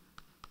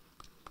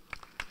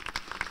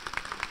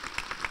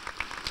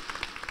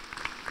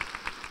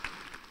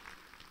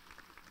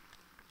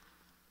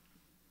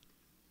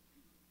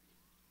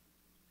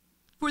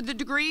 For the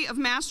degree of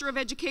Master of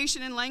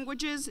Education in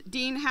Languages,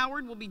 Dean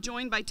Howard will be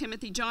joined by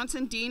Timothy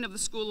Johnson, Dean of the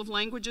School of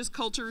Languages,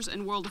 Cultures,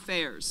 and World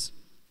Affairs.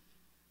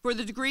 For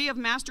the degree of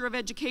Master of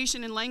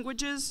Education in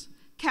Languages,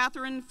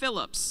 Catherine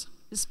Phillips.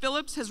 Ms.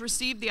 Phillips has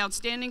received the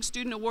Outstanding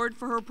Student Award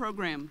for her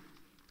program.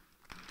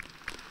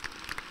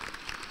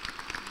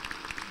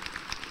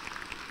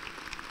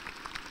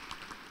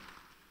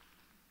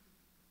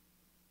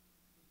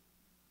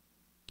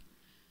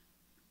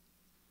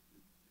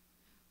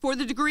 For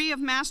the degree of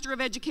Master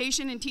of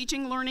Education in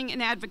Teaching, Learning,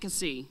 and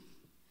Advocacy,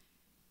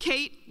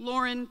 Kate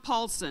Lauren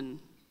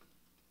Paulson.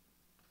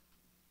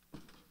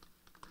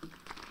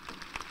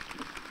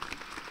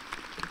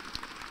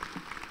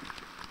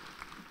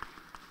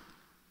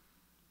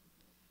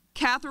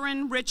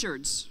 Catherine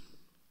Richards.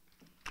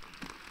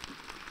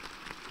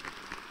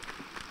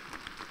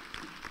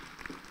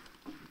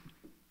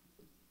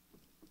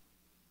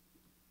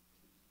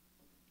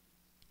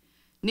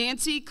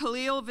 Nancy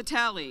Khalil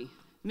Vitale.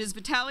 Ms.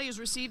 Vitale has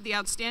received the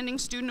Outstanding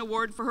Student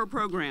Award for her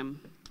program.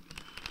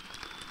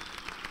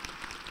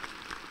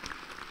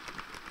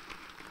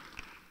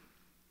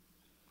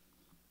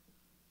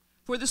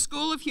 For the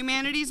School of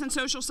Humanities and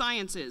Social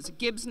Sciences,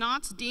 Gibbs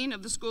Knotts, Dean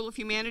of the School of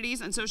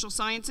Humanities and Social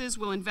Sciences,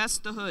 will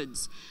invest the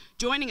hoods.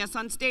 Joining us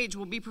on stage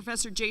will be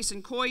Professor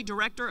Jason Coy,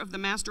 Director of the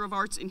Master of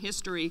Arts in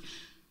History,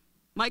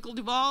 Michael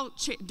Duvall,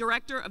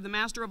 Director of the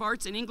Master of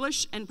Arts in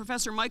English, and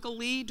Professor Michael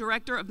Lee,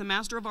 Director of the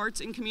Master of Arts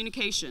in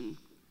Communication.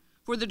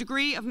 For the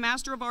degree of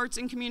Master of Arts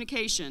in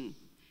Communication,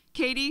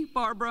 Katie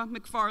Barbara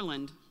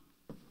McFarland.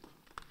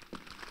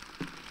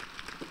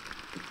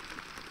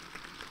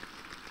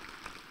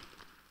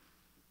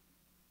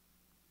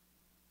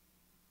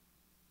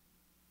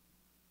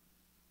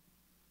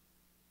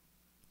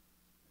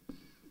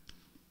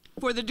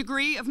 For the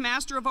degree of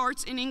Master of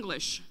Arts in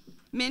English,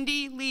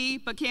 Mindy Lee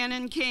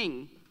Buchanan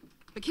King.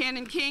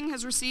 Buchanan King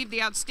has received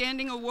the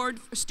Outstanding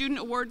Student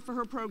Award for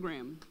her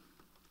program.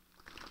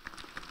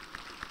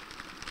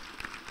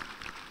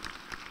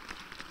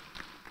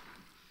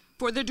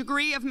 For the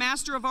degree of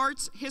Master of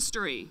Arts,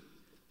 History,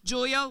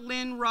 Julia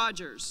Lynn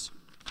Rogers.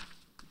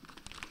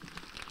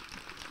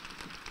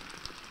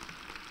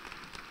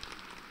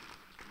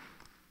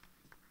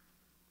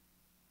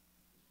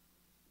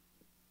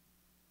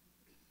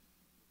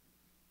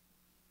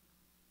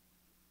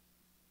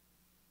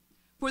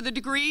 For the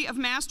degree of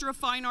Master of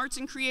Fine Arts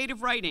in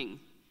Creative Writing,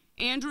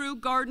 Andrew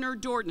Gardner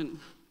Dorton.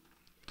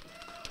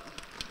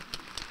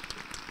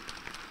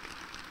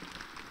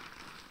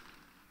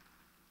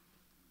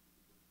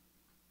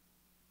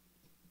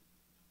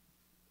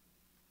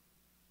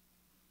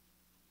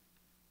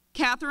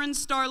 Catherine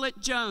Starlett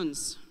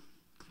Jones.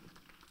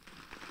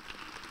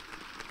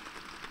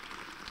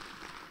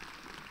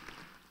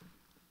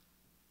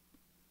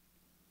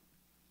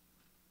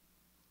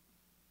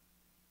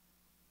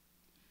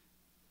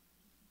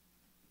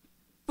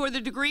 For the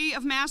degree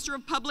of Master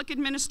of Public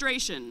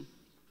Administration,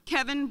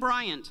 Kevin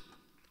Bryant.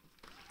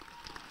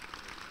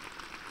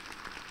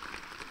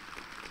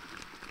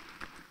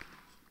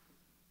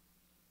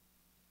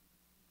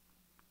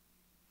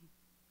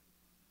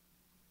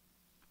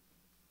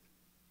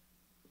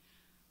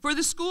 For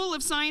the School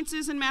of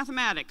Sciences and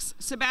Mathematics,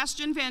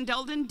 Sebastian Van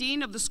Delden,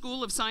 Dean of the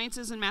School of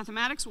Sciences and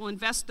Mathematics, will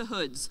invest the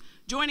hoods.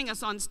 Joining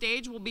us on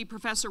stage will be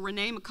Professor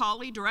Renee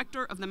McCauley,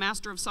 Director of the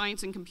Master of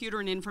Science in Computer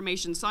and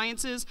Information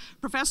Sciences,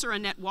 Professor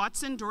Annette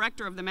Watson,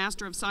 Director of the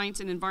Master of Science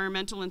in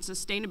Environmental and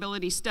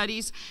Sustainability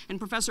Studies, and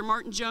Professor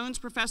Martin Jones,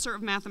 Professor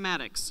of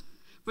Mathematics.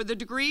 For the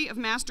degree of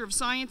Master of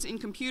Science in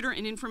Computer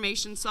and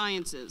Information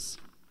Sciences,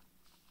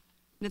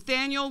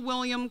 Nathaniel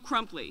William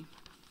Crumpley.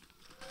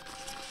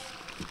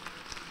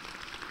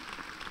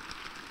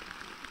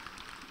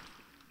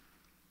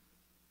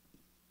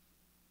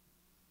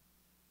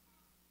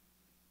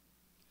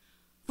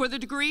 For the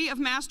degree of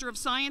Master of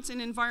Science in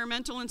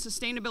Environmental and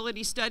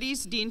Sustainability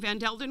Studies, Dean Van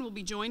Delden will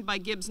be joined by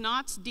Gibbs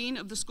Knotts, Dean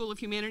of the School of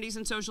Humanities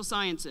and Social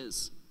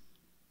Sciences.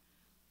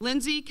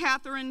 Lindsay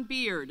Catherine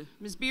Beard.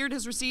 Ms. Beard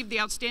has received the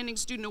Outstanding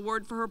Student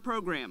Award for her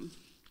program.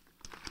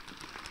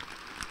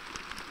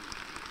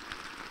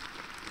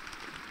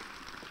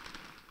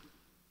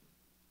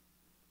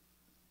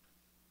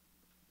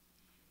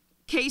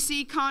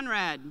 Casey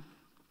Conrad.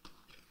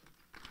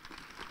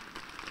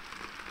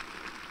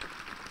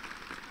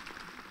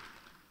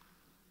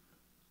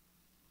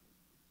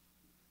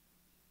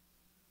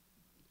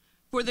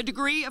 For the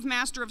degree of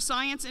Master of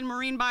Science in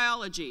Marine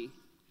Biology,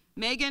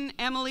 Megan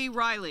Emily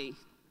Riley.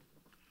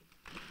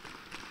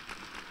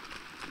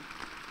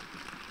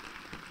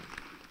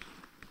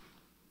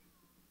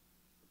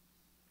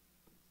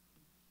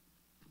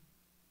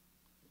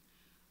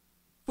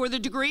 For the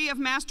degree of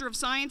Master of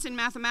Science in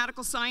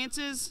Mathematical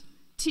Sciences,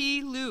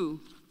 T.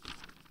 Liu.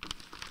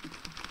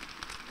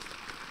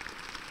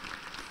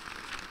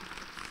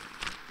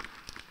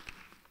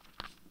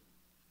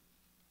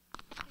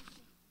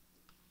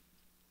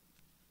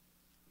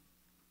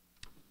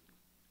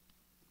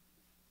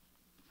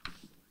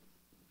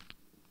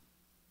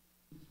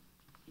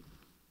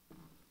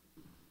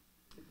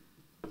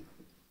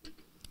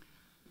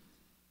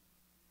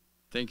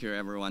 Thank you,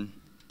 everyone.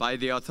 By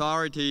the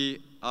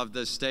authority of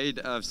the State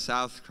of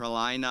South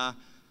Carolina,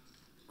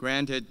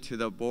 granted to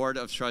the Board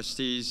of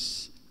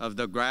Trustees of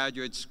the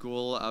Graduate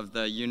School of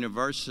the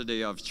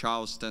University of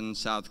Charleston,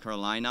 South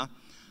Carolina,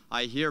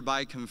 I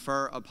hereby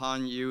confer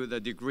upon you the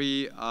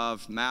degree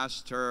of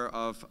Master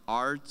of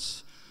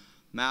Arts,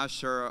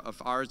 Master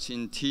of Arts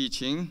in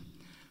Teaching,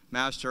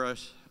 Master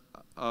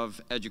of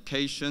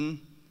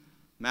Education,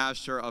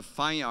 Master of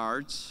Fine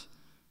Arts,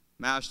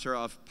 Master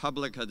of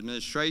Public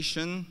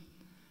Administration,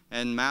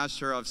 and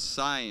Master of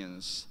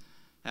Science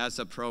as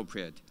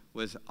appropriate,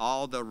 with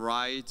all the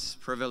rights,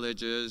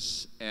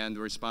 privileges, and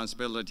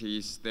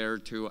responsibilities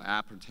thereto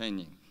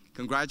appertaining.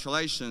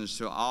 Congratulations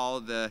to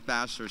all the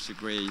master's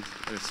degree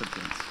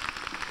recipients.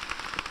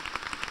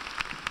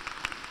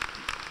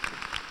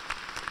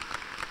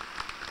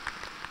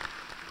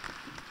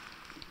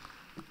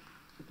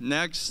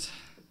 Next,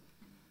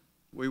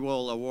 we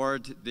will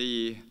award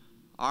the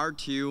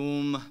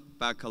Artium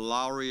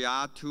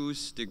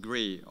Baccalaureatus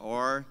degree,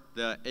 or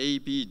the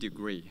AB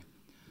degree.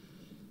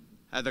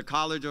 At the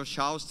College of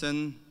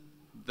Charleston,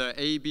 the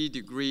AB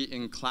degree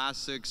in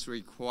classics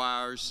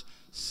requires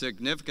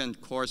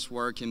significant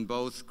coursework in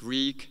both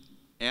Greek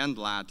and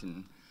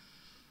Latin,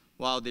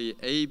 while the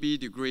AB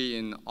degree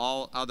in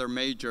all other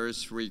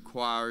majors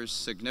requires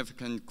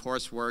significant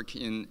coursework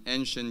in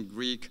ancient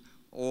Greek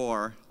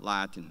or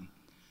Latin.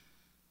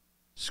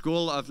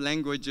 School of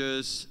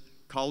Languages,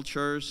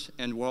 Cultures,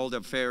 and World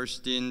Affairs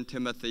Dean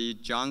Timothy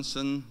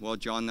Johnson will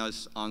join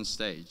us on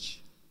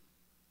stage.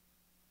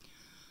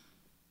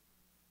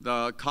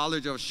 The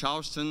College of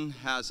Charleston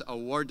has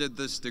awarded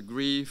this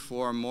degree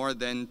for more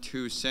than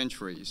 2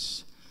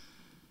 centuries.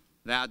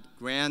 That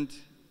grand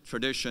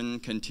tradition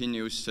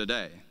continues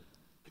today.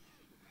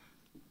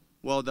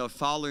 Will the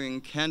following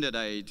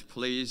candidate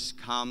please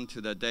come to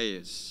the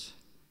dais?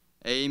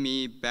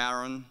 Amy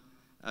Barron,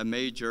 a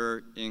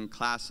major in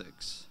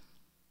classics.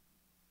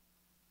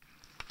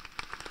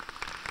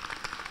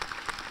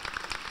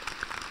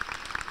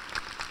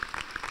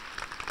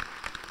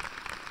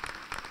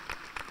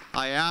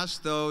 I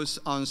ask those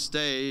on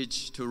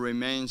stage to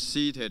remain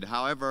seated.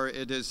 However,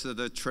 it is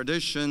the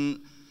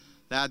tradition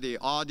that the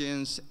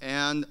audience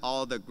and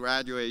all the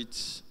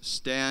graduates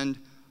stand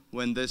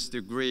when this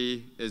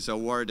degree is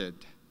awarded.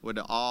 Would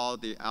all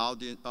the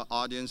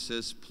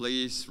audiences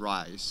please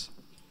rise?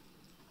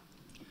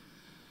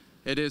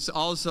 It is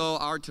also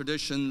our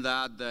tradition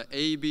that the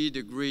AB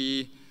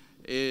degree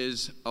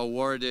is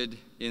awarded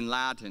in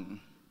Latin.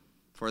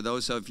 For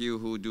those of you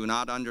who do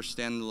not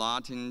understand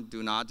Latin,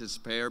 do not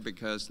despair,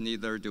 because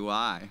neither do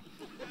I.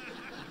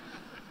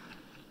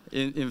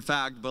 In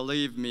fact,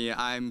 believe me,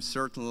 I'm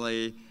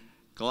certainly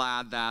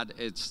glad that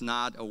it's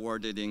not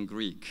awarded in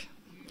Greek.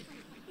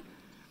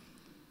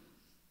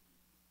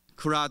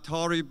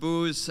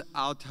 Curatoribus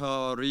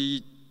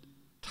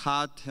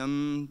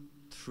authoritatem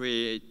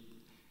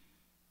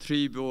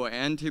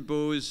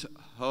tribuantibus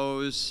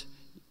hos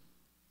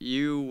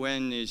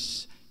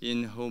juvenis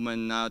in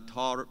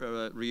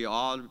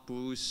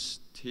humanatorialibus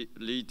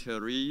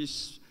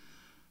litteris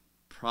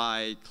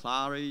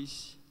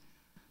praeclaris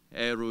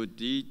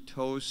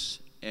eruditos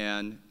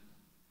and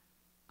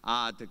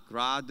ad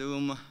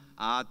gradum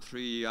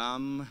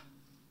atrium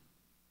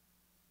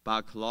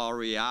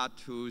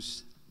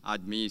baccalaureatus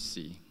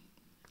admissi.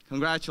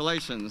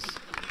 Congratulations.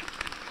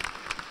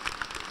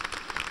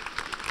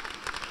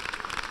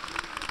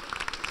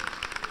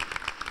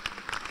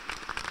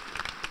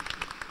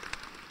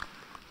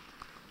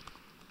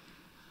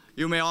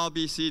 You may all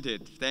be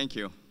seated. Thank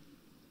you.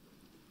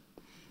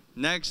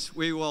 Next,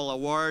 we will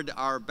award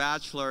our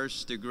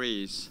bachelor's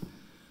degrees.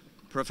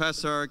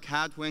 Professor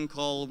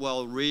Catwinkle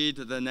will read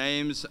the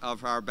names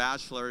of our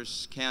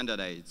bachelor's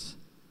candidates.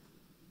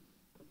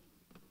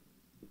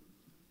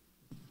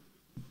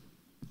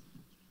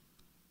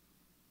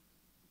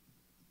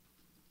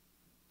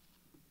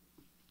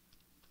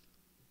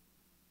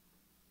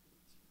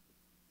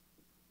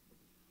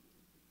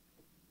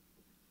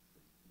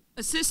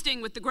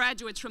 Assisting with the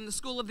graduates from the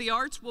School of the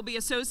Arts will be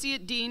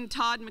Associate Dean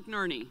Todd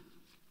McNerney.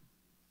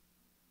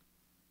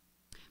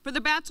 For the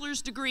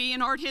bachelor's degree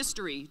in art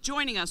history,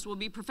 joining us will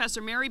be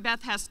Professor Mary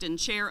Beth Heston,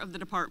 chair of the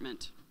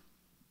department.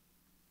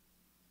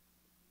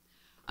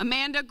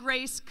 Amanda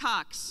Grace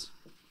Cox.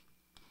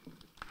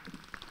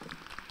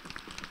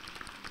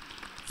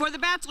 For the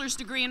bachelor's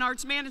degree in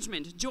arts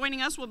management,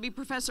 joining us will be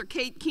Professor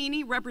Kate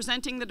Keeney,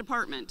 representing the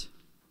department.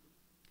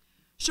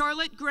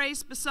 Charlotte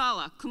Grace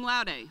Basala, cum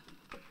laude.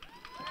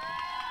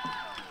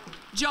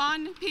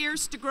 John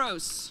Pierce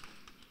DeGrosse.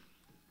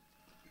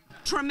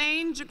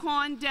 Tremaine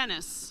Jaquan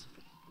Dennis.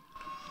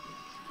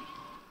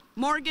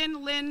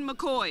 Morgan Lynn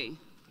McCoy.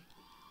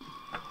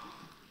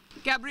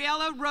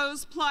 Gabriella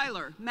Rose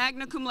Plyler,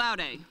 magna cum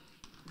laude.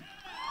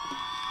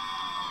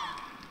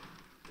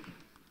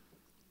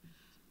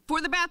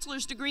 For the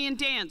bachelor's degree in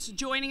dance,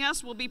 joining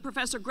us will be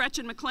Professor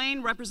Gretchen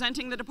McLean,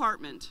 representing the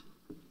department.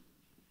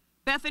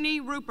 Bethany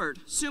Rupert,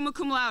 summa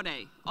cum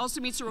laude, also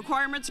meets the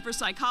requirements for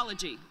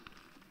psychology.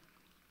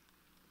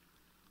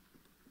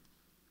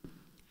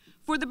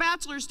 For the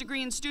bachelor's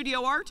degree in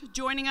studio art,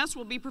 joining us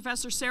will be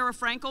Professor Sarah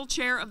Frankel,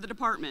 chair of the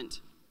department.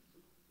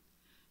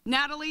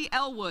 Natalie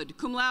Elwood,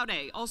 cum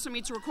laude, also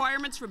meets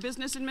requirements for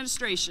business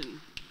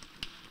administration.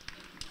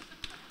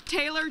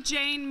 Taylor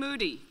Jane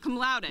Moody, cum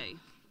laude.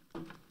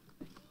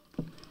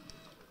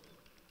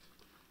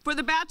 For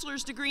the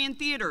bachelor's degree in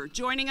theater,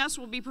 joining us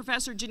will be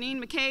Professor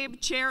Janine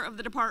McCabe, chair of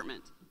the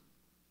department.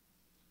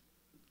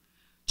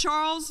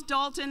 Charles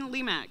Dalton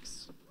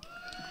Lemax.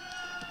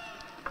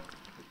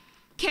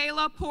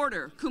 Kayla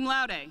Porter, cum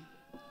laude.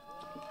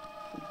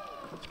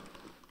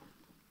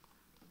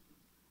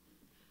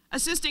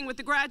 Assisting with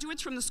the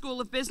graduates from the School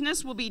of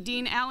Business will be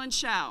Dean Alan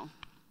Shao.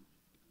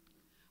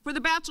 For the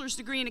bachelor's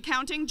degree in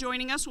accounting,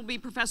 joining us will be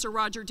Professor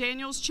Roger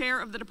Daniels, chair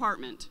of the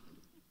department.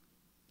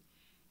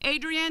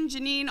 Adrienne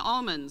Janine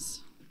Almans.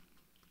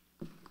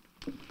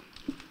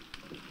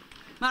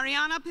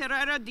 Mariana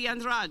Pereira de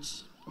Andrade.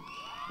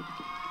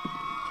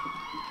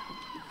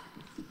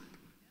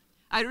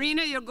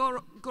 Irina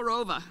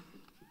Yegorova.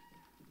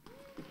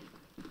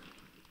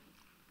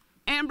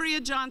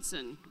 Ambria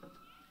Johnson.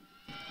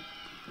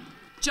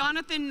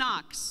 Jonathan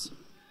Knox.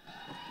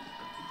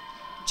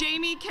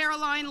 Jamie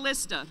Caroline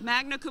Lista,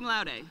 magna cum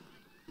laude.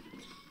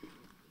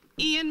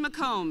 Ian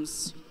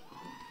McCombs.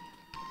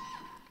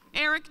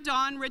 Eric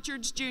Don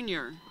Richards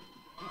Jr.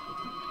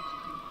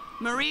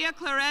 Maria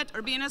Claret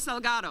Urbina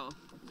Salgado,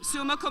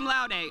 summa cum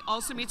laude,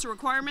 also meets the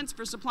requirements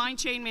for supply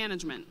chain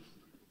management.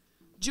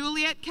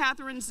 Juliet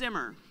Catherine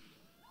Zimmer.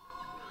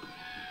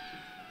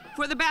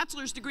 For the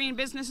bachelor's degree in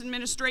business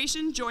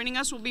administration, joining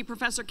us will be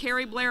Professor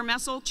Carrie Blair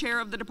Messel, chair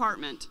of the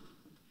department.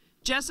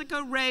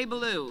 Jessica Ray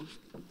Ballou.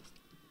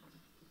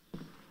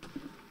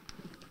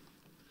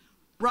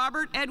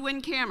 Robert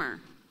Edwin Kammer.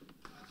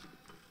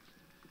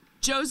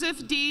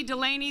 Joseph D.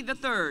 Delaney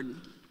III.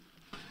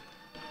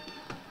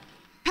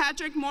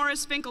 Patrick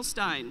Morris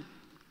Finkelstein.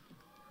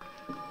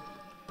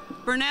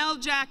 Burnell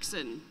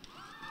Jackson.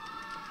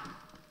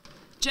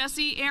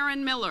 Jesse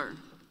Aaron Miller.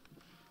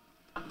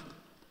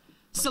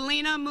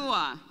 Selena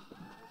Mua.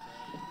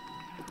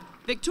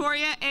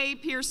 Victoria A.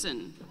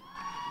 Pearson.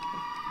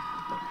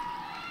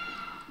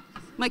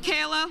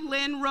 Michaela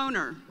Lynn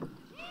Roner.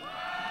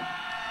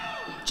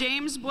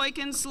 James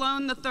Boykin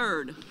Sloan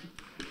III.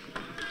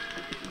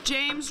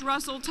 James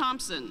Russell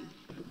Thompson.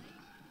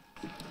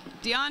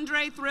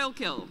 DeAndre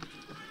Thrillkill.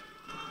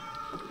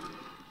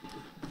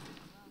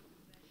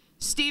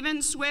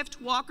 Stephen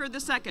Swift Walker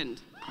II.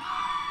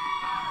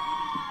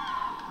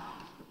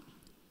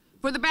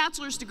 For the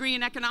bachelor's degree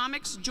in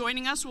economics,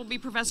 joining us will be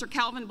Professor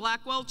Calvin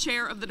Blackwell,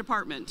 chair of the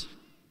department.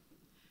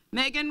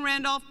 Megan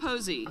Randolph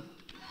Posey.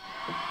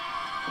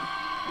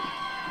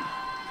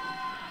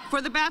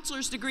 For the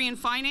bachelor's degree in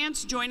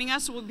finance, joining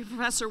us will be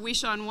Professor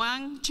Weishan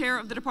Wang, chair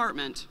of the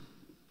department.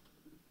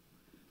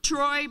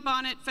 Troy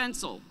Bonnet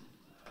Fensel.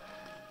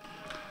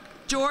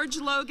 George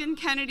Logan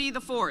Kennedy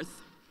IV.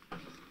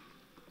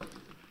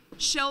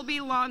 Shelby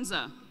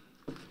Lanza.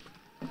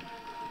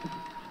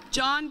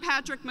 John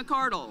Patrick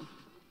McCardle.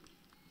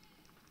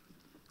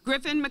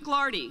 Griffin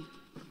McLarty.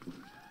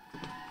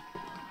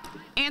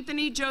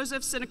 Anthony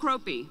Joseph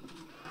Sinacropi.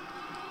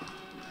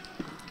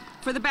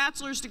 For the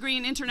bachelor's degree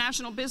in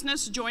international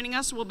business, joining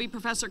us will be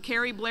Professor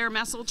Carrie Blair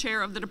Messel,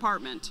 chair of the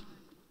department.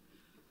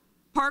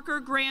 Parker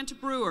Grant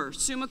Brewer,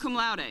 summa cum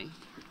laude.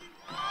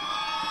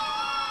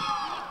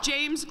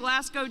 James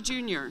Glasgow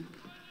Jr.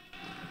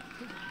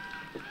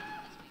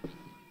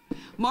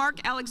 Mark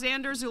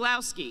Alexander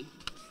Zulowski.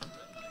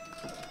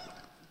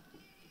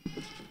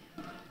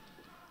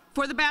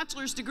 For the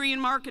bachelor's degree in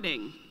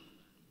marketing,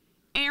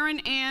 Erin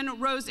Ann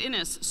Rose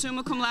Innes,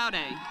 summa cum laude.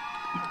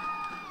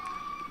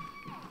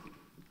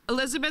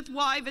 Elizabeth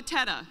Y.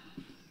 Vitetta.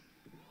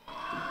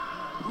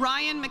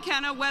 Ryan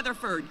McKenna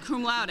Weatherford,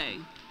 cum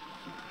laude.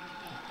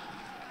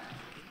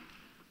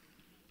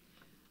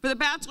 For the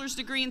bachelor's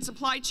degree in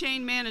supply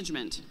chain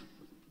management,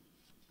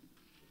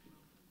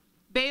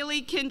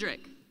 Bailey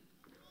Kendrick.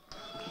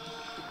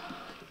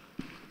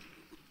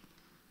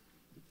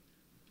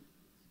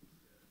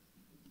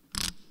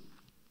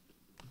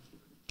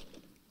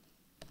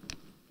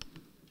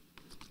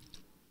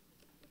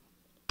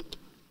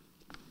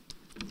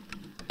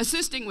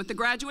 Assisting with the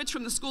graduates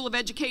from the School of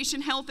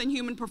Education, Health, and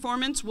Human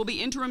Performance will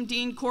be Interim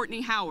Dean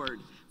Courtney Howard.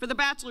 For the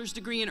bachelor's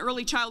degree in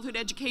early childhood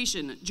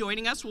education,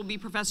 joining us will be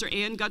Professor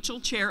Ann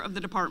Gutschel, chair of the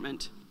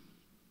department.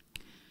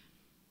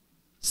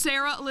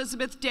 Sarah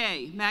Elizabeth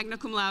Day, magna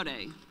cum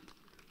laude.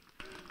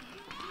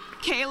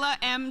 Kayla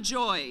M.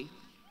 Joy.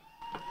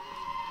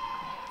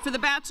 For the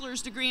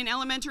bachelor's degree in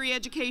elementary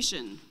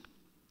education,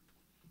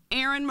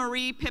 Erin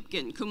Marie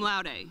Pipkin, cum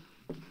laude.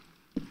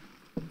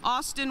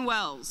 Austin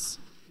Wells.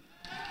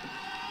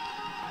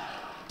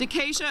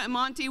 Decacia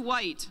Amonte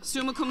White,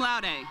 summa cum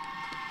laude.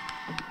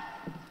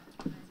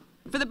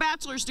 For the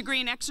bachelor's degree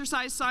in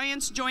exercise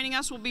science, joining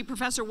us will be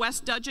Professor Wes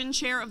Dudgeon,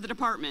 chair of the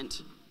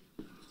department.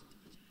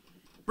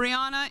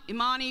 Brianna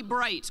Imani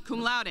Bright,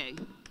 cum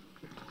laude.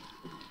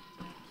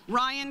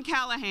 Ryan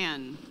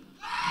Callahan.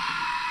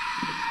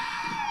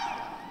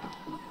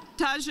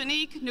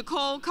 Tajanique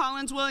Nicole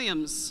Collins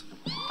Williams.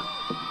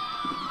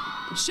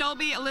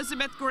 Shelby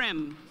Elizabeth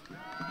Grimm.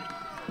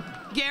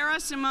 Gara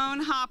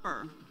Simone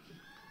Hopper.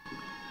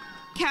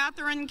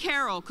 Catherine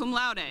Carroll, cum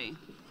laude.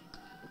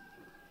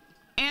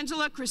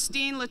 Angela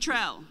Christine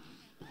Luttrell.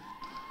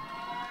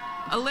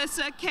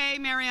 Alyssa K.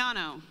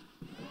 Mariano.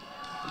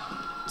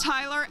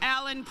 Tyler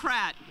Allen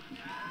Pratt.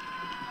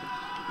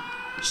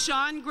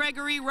 Sean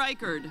Gregory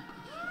Reichard.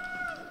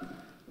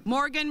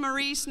 Morgan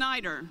Marie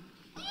Snyder.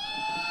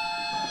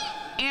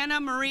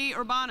 Anna Marie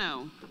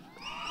Urbano.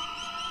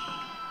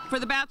 For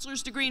the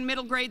bachelor's degree in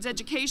middle grades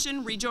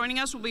education, rejoining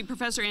us will be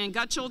Professor Ann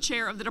Gutschel,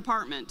 chair of the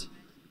department.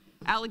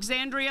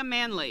 Alexandria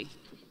Manley.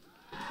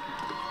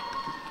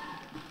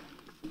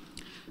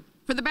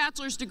 For the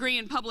bachelor's degree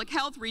in public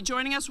health,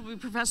 rejoining us will be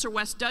Professor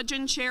Wes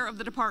Dudgeon, chair of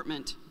the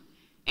department.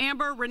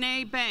 Amber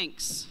Renee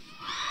Banks.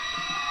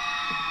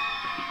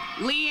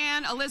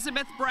 Leanne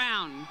Elizabeth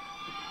Brown.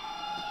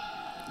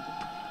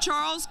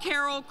 Charles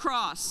Carroll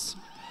Cross.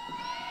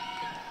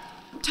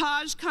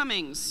 Taj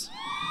Cummings.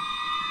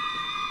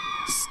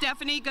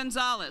 Stephanie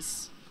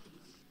Gonzalez.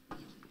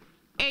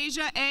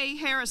 Asia A.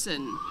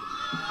 Harrison.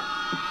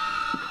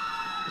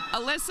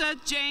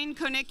 Alyssa Jane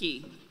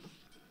Konicki.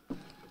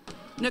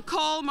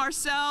 Nicole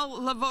Marcel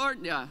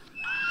Lavornia.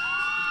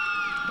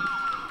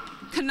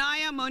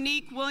 Kanaya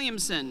Monique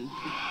Williamson.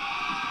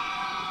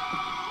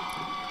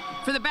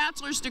 For the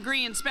bachelor's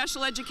degree in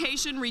special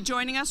education,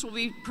 rejoining us will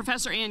be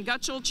Professor Ann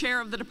Gutschel, chair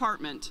of the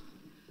department.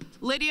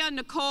 Lydia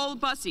Nicole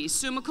Bussey,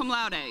 summa cum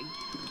laude.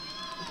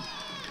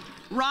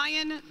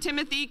 Ryan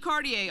Timothy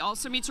Cartier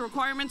also meets the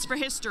requirements for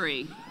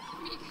history.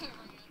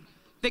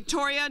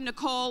 Victoria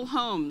Nicole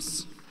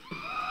Holmes.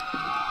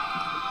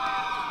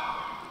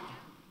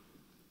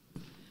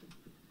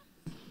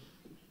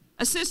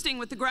 Assisting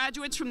with the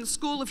graduates from the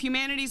School of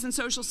Humanities and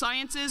Social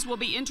Sciences will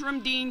be Interim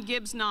Dean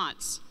Gibbs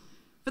Knotts.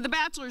 For the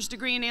bachelor's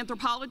degree in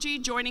anthropology,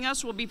 joining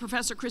us will be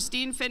Professor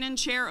Christine Finnan,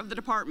 chair of the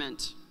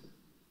department.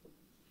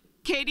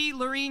 Katie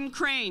Lorene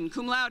Crane,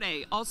 cum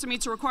laude, also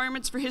meets the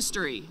requirements for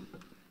history.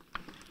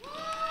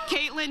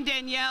 Caitlin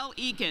Danielle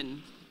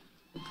Eakin.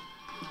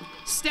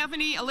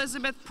 Stephanie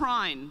Elizabeth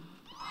Prine.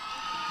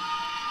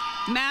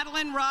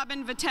 Madeline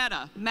Robin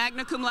Vitetta,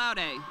 magna cum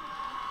laude.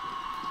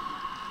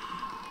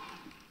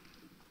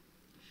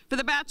 For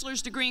the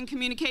bachelor's degree in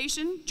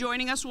communication,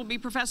 joining us will be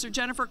Professor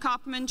Jennifer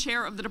Kopman,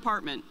 chair of the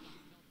department.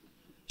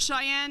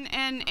 Cheyenne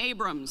N.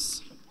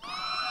 Abrams.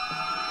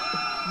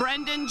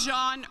 Brendan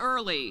John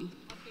Early.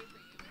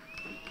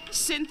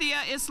 Cynthia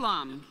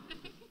Islam.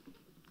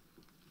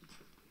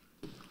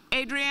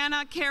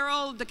 Adriana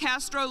Carol de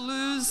Castro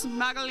Luz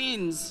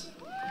Magalines.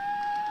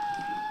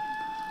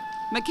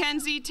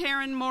 Mackenzie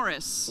Taryn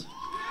Morris.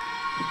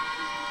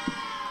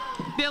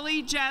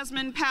 Billy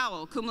Jasmine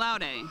Powell, cum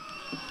laude.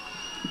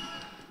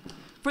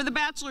 For the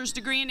bachelor's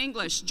degree in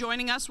English,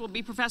 joining us will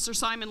be Professor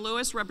Simon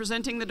Lewis,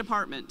 representing the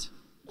department.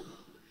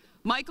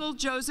 Michael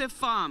Joseph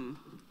Pham.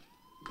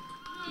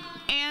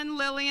 Anne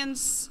Lillian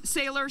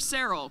Saylor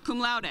Serrell, cum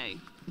laude.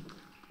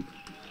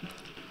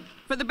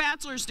 For the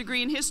bachelor's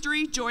degree in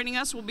history, joining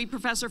us will be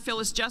Professor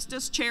Phyllis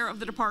Justice, chair of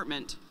the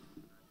department.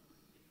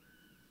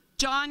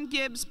 John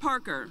Gibbs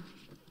Parker.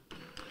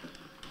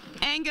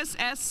 Angus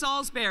S.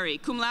 Salisbury,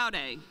 cum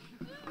laude.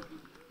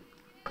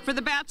 For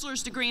the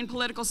bachelor's degree in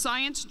political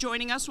science,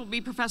 joining us will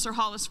be Professor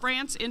Hollis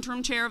France,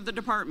 interim chair of the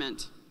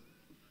department.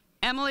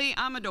 Emily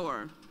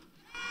Amador.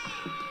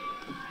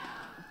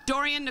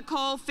 Dorian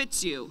Nicole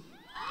Fitzhugh.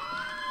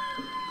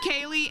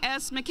 Kaylee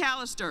S.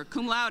 McAllister,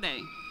 cum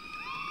laude.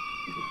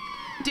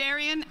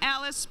 Darian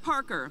Alice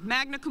Parker,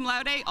 magna cum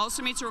laude,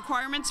 also meets the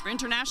requirements for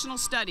international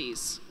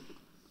studies.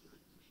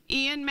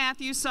 Ian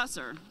Matthew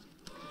Susser.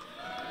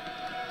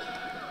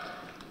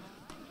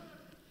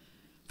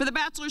 For the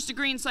bachelor's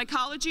degree in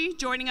psychology,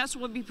 joining us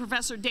will be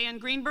Professor Dan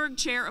Greenberg,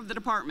 chair of the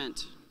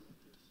department.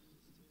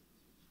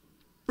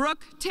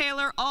 Brooke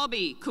Taylor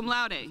Albee, cum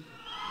laude.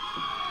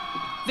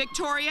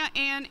 Victoria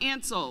Ann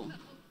Ansel.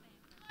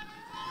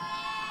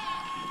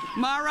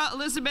 Mara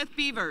Elizabeth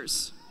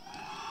Beavers.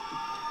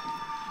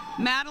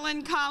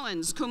 Madeline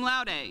Collins, cum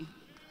laude.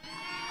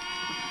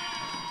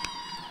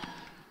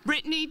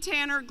 Brittany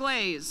Tanner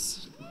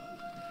Glaze.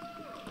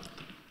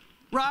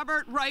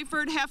 Robert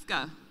Ryford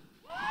Hefka.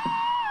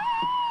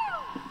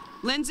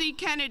 Lindsay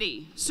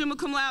Kennedy, summa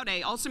cum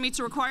laude, also meets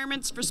the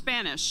requirements for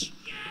Spanish.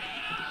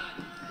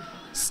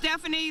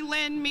 Stephanie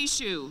Lynn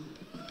Mishu.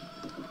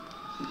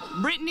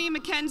 Brittany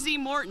Mackenzie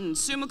Morton,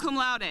 summa cum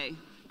laude.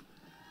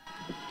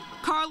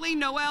 Carly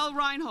Noel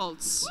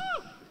Reinholtz.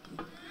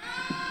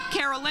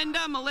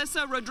 Carolinda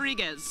Melissa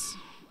Rodriguez.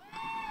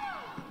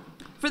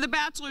 For the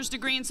bachelor's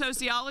degree in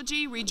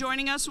sociology,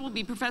 rejoining us will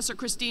be Professor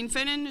Christine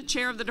Finnan,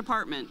 chair of the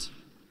department.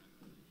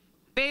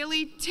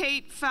 Bailey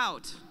Tate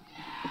Fout.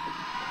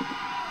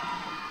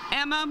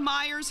 Emma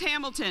Myers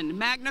Hamilton,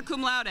 magna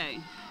cum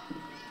laude.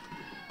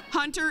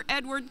 Hunter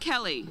Edward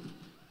Kelly.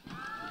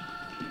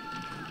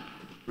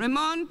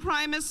 Ramon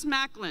Primus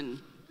Macklin.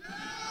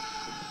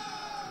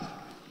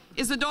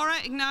 Isadora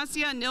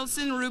Ignacia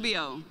Nilsson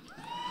Rubio.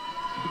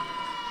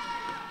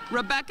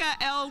 Rebecca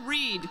L.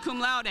 Reed, cum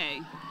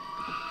laude.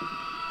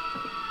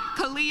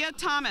 Kalia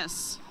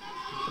Thomas.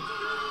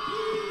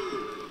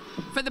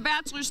 For the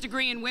bachelor's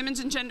degree in Women's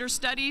and Gender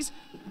Studies,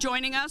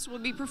 joining us will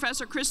be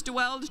Professor Chris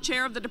DeWeld,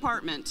 chair of the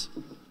department.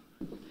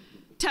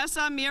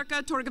 Tessa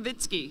Mirka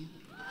Torgovitsky.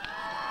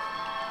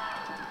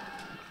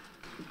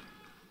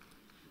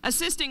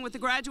 Assisting with the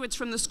graduates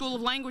from the School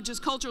of Languages,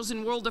 Cultures,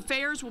 and World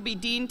Affairs will be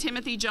Dean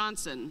Timothy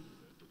Johnson.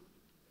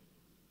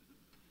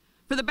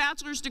 For the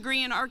bachelor's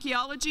degree in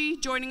archaeology,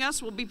 joining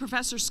us will be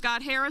Professor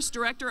Scott Harris,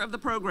 director of the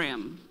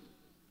program.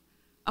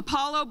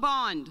 Apollo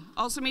Bond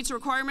also meets the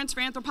requirements for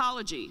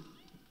anthropology.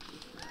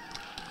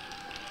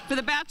 For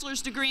the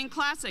bachelor's degree in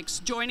classics,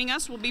 joining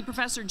us will be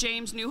Professor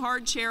James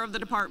Newhard, chair of the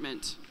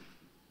department.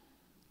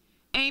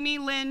 Amy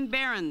Lynn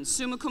Barron,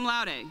 summa cum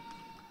laude.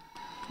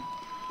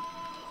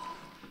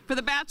 For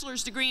the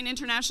bachelor's degree in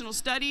international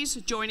studies,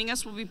 joining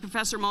us will be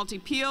Professor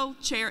Malti Peel,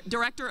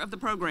 director of the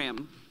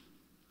program.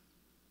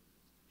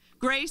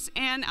 Grace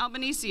Ann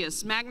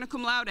Albanesius, magna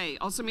cum laude,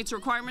 also meets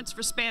requirements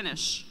for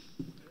Spanish.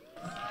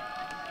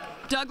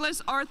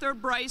 Douglas Arthur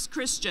Bryce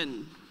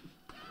Christian.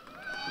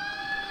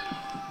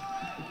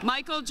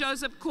 Michael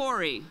Joseph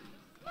Corey.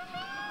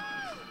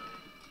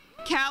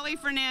 Callie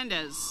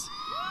Fernandez.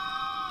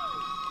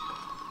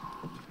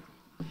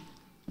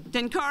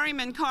 Denkari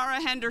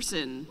Menkara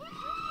Henderson.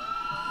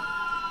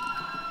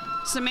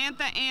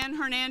 Samantha Ann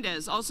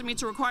Hernandez also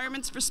meets the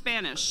requirements for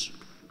Spanish.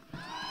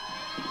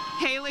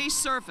 Haley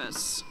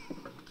Surface.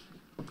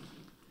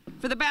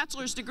 For the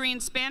bachelor's degree in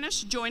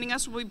Spanish, joining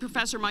us will be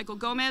Professor Michael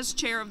Gomez,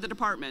 chair of the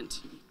department.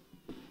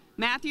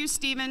 Matthew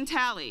Stephen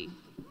Talley.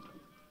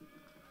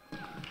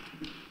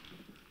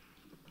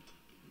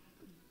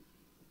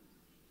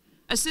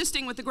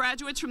 Assisting with the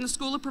graduates from the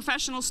School of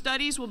Professional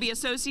Studies will be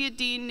Associate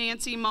Dean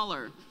Nancy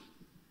Muller.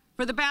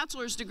 For the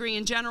bachelor's degree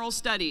in General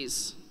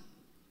Studies,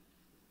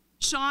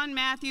 Sean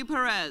Matthew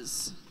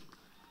Perez.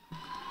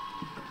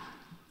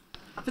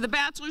 For the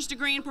bachelor's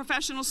degree in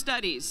Professional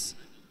Studies,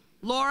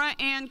 Laura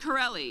Ann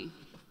Corelli.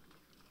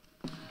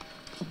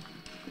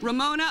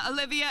 Ramona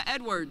Olivia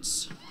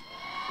Edwards.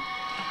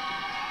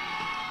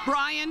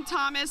 Brian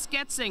Thomas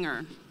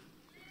Getzinger.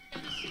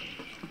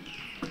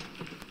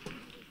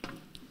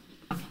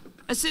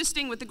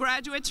 Assisting with the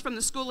graduates from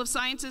the School of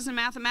Sciences and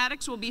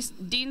Mathematics will be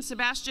Dean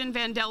Sebastian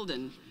Van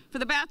Delden. For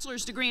the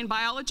bachelor's degree in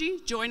biology,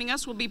 joining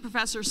us will be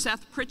Professor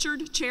Seth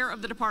Pritchard, chair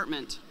of the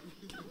department.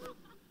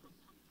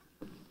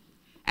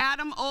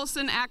 Adam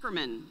Olson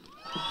Ackerman.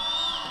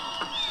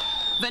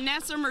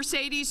 Vanessa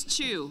Mercedes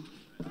Chu.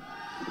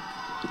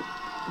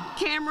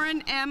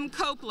 Cameron M.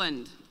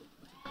 Copeland.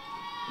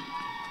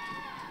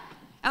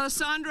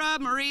 Alessandra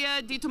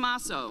Maria Di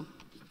Tommaso.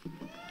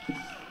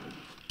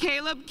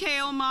 Caleb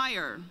Cale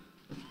Meyer.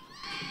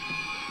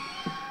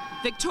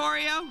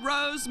 Victoria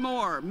Rose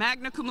Moore,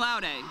 magna cum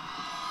laude.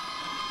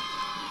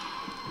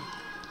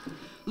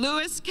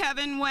 Louis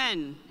Kevin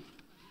Wen.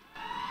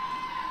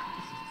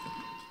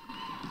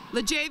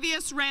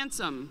 Lejavius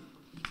Ransom.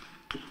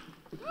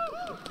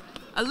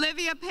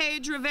 Olivia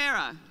Page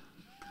Rivera.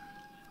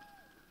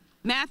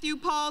 Matthew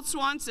Paul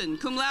Swanson,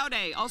 cum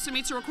laude, also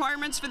meets the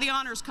requirements for the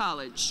Honors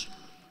College.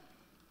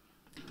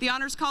 The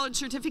Honors College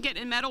certificate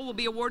and medal will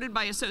be awarded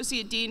by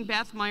Associate Dean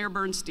Beth Meyer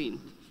Bernstein.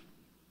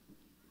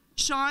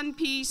 Sean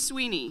P.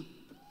 Sweeney.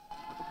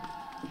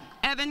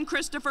 Evan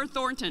Christopher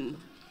Thornton.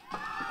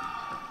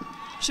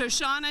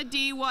 Shoshana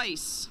D.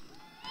 Weiss.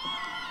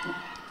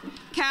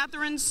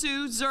 Catherine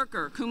Sue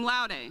Zerker, cum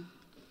laude.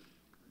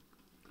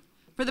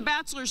 For the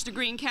bachelor's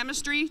degree in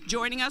chemistry,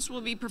 joining us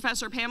will be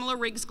Professor Pamela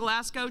Riggs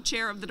Glasgow,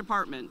 chair of the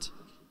department.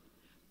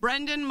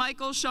 Brendan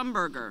Michael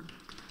Schumberger.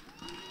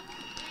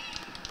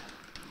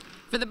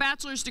 For the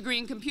bachelor's degree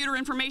in computer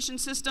information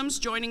systems,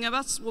 joining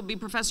us will be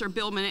Professor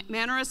Bill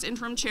Manaris,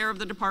 interim chair of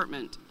the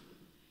department.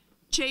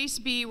 Chase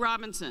B.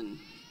 Robinson.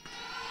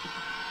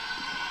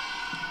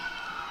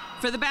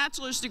 For the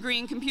bachelor's degree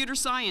in computer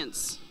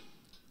science,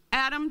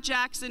 Adam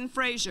Jackson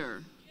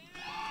Frazier.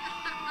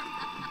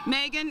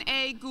 Megan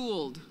A.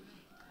 Gould.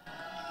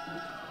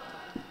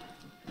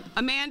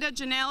 Amanda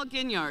Janelle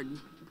Ginyard.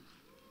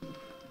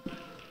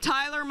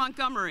 Tyler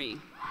Montgomery.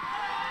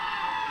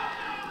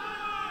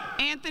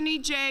 Anthony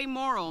J.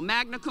 Morrill,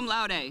 magna cum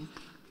laude.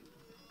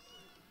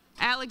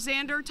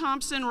 Alexander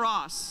Thompson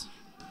Ross.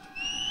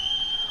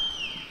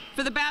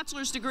 For the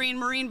bachelor's degree in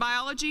marine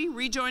biology,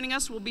 rejoining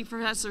us will be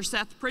Professor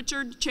Seth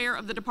Pritchard, chair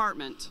of the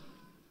department.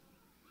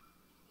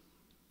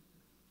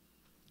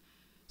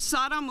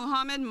 Sada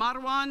Muhammad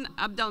Marwan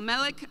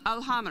Abdelmelik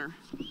Alhammer.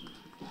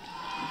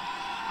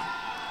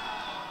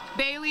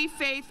 Bailey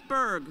Faith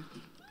Berg.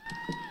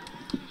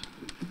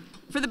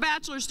 For the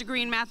bachelor's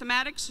degree in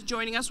mathematics,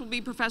 joining us will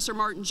be Professor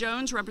Martin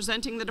Jones,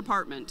 representing the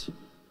department.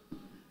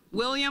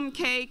 William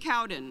K.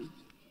 Cowden.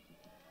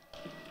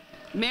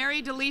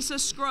 Mary DeLisa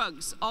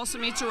Scruggs also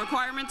meets the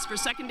requirements for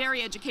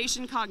secondary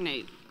education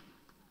cognate.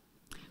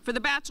 For the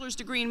bachelor's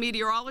degree in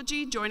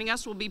meteorology, joining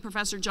us will be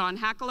Professor John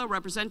Hackala,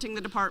 representing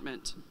the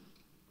department.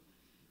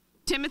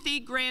 Timothy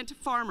Grant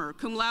Farmer,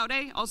 cum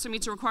laude, also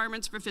meets the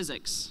requirements for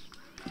physics.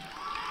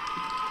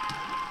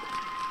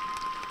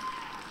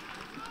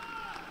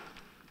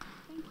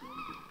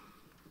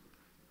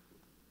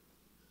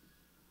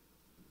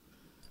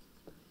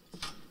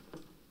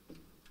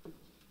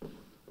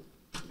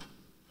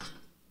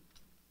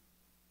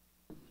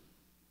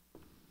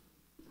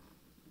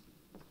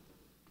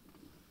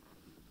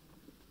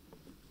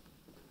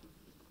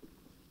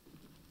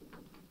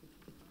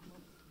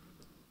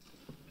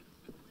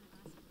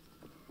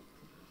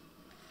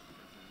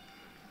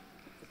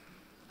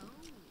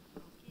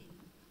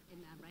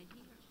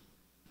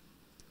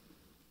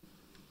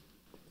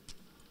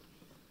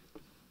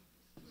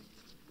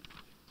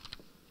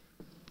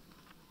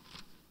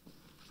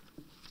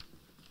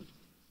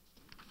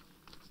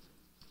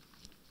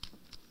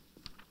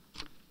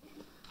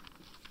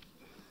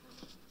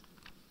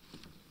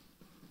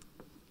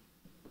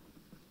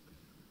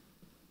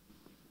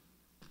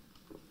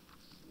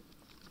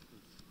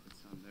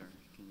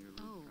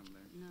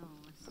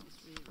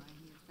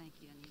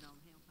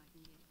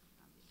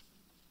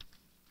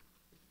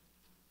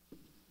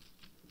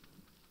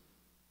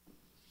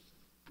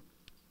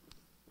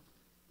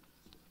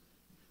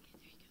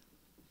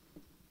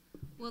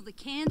 Will the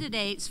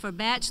candidates for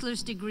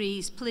bachelor's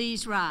degrees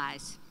please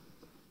rise?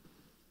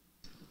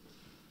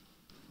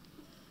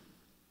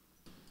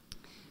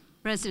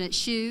 President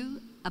Hsu,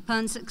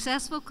 upon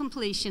successful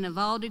completion of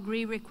all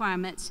degree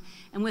requirements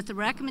and with the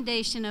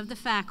recommendation of the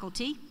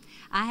faculty,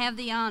 I have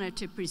the honor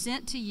to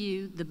present to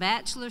you the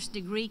bachelor's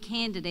degree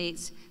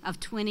candidates of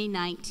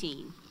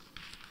 2019.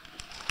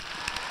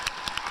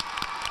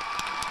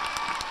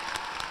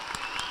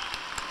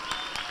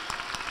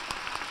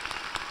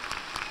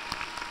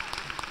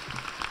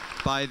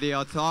 By the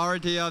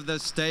authority of the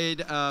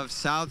state of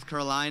South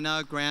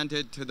Carolina,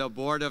 granted to the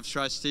Board of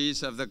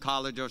Trustees of the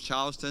College of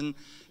Charleston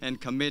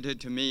and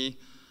committed to me,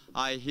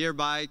 I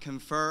hereby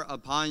confer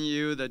upon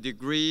you the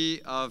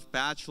degree of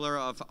Bachelor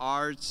of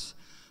Arts,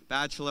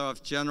 Bachelor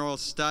of General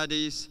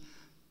Studies,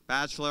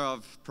 Bachelor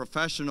of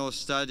Professional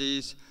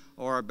Studies,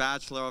 or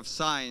Bachelor of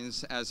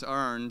Science as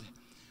earned,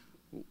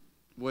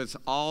 with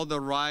all the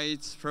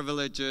rights,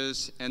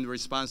 privileges, and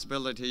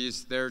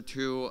responsibilities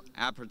thereto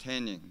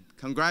appertaining.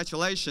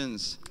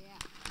 Congratulations.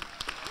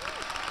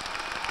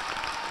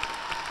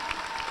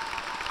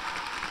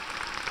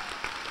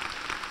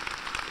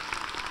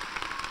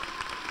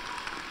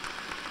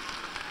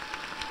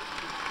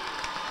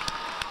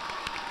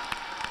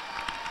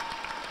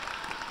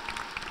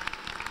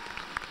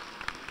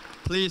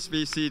 Please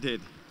be seated.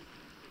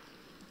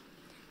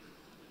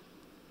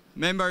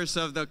 Members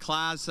of the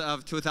class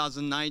of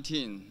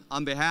 2019,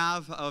 on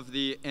behalf of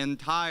the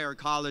entire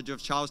College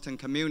of Charleston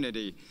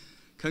community,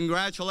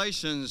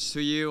 congratulations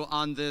to you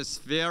on this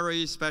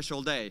very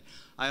special day.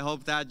 I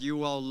hope that you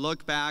will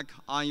look back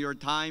on your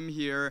time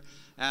here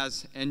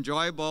as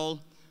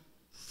enjoyable,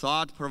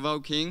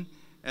 thought-provoking,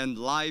 and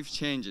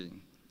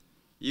life-changing.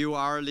 You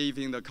are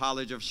leaving the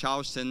College of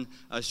Charleston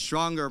a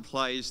stronger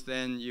place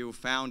than you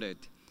found it.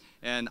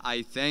 And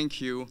I thank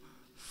you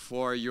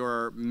for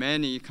your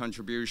many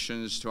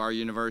contributions to our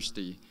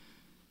university.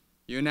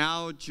 You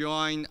now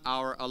join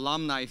our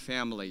alumni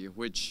family,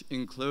 which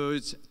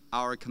includes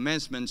our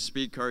commencement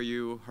speaker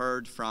you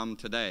heard from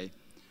today.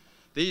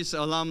 These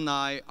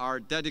alumni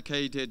are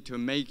dedicated to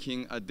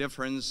making a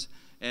difference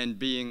and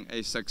being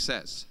a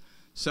success.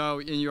 So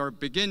in your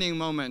beginning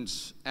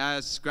moments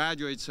as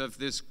graduates of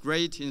this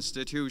great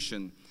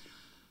institution,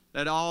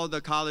 let all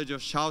the College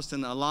of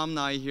Charleston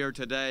alumni here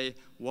today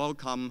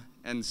welcome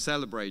and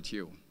celebrate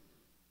you.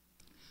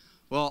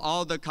 Will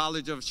all the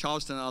College of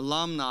Charleston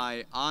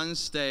alumni on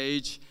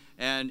stage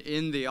and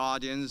in the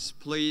audience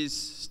please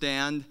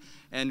stand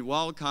and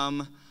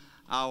welcome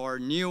our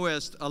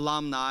newest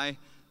alumni,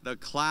 the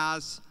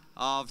class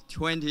of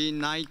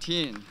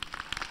 2019.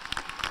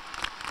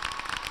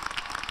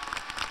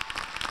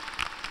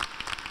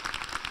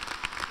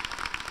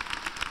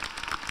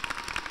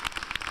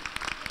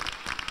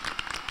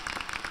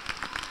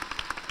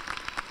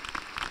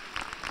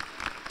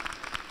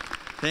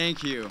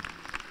 Thank you.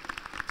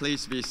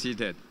 Please be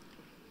seated.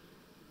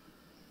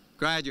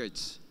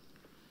 Graduates,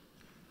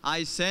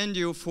 I send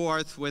you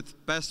forth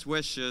with best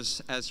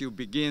wishes as you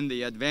begin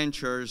the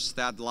adventures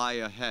that lie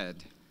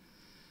ahead.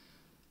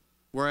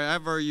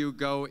 Wherever you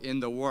go in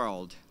the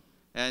world,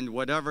 and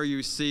whatever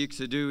you seek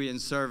to do in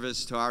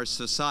service to our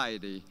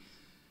society,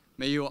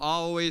 may you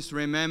always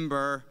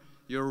remember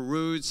your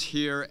roots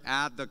here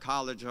at the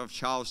College of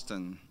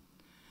Charleston.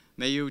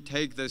 May you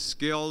take the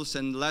skills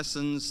and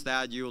lessons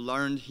that you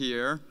learned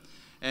here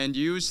and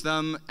use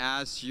them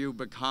as you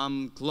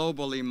become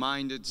globally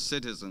minded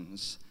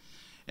citizens.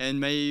 And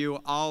may you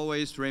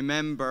always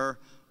remember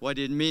what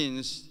it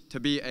means to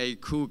be a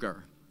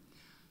cougar.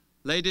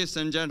 Ladies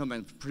and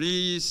gentlemen,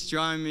 please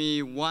join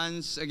me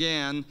once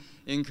again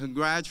in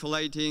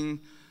congratulating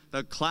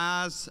the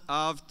class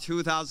of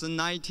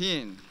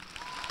 2019.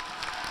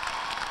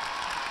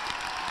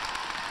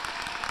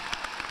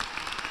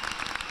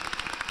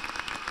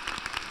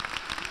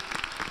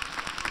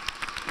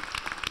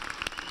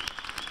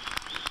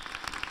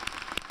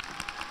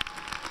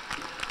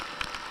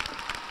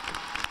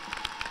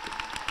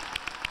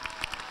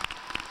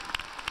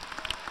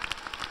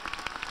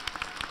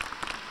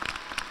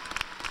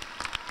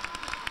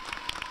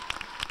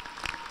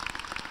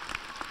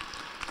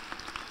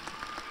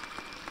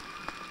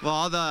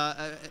 Well,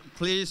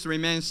 please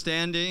remain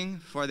standing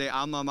for the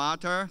alma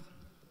mater,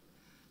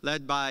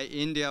 led by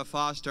India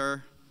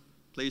Foster.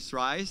 Please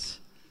rise.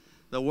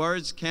 The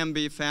words can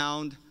be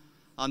found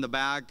on the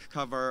back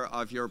cover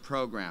of your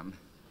program.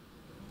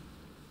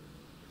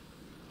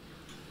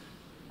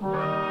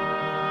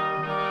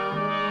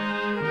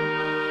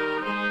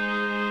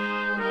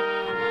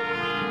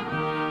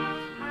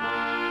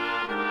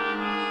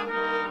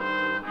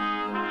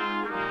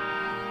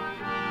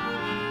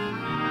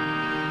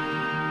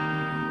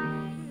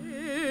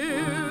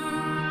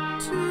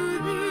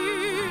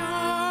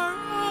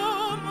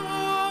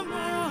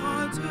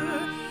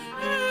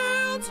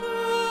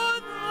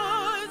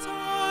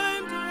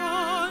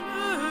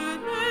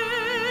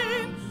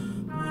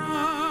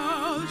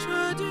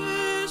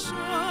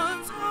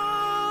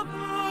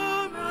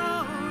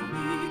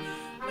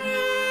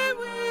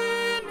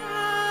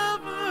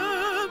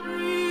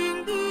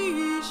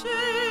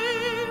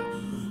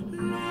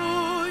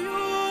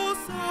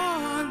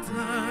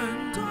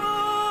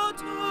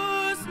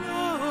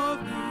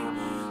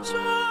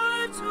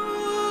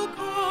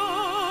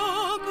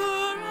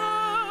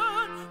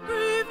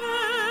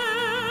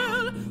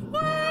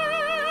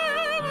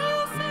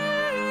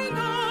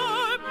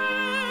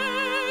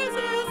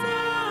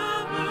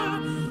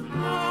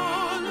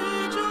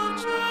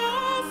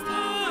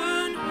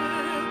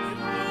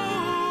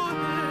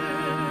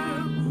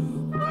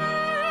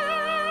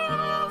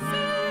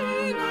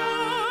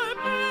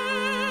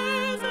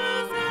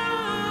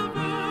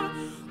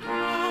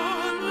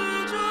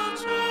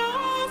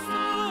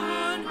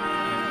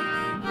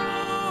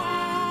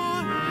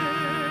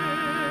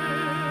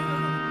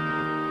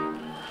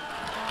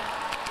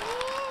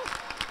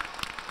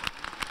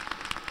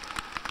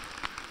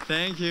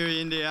 Thank you,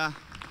 India.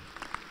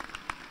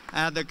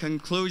 At the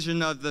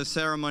conclusion of the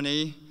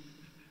ceremony,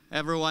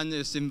 everyone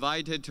is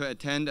invited to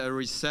attend a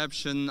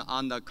reception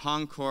on the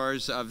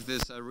concourse of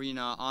this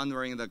arena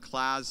honoring the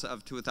class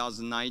of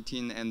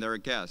 2019 and their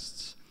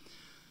guests.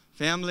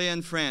 Family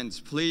and friends,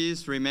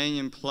 please remain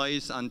in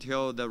place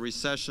until the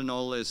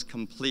recessional is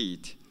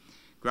complete.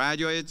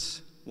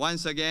 Graduates,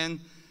 once again,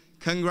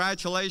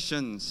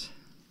 congratulations.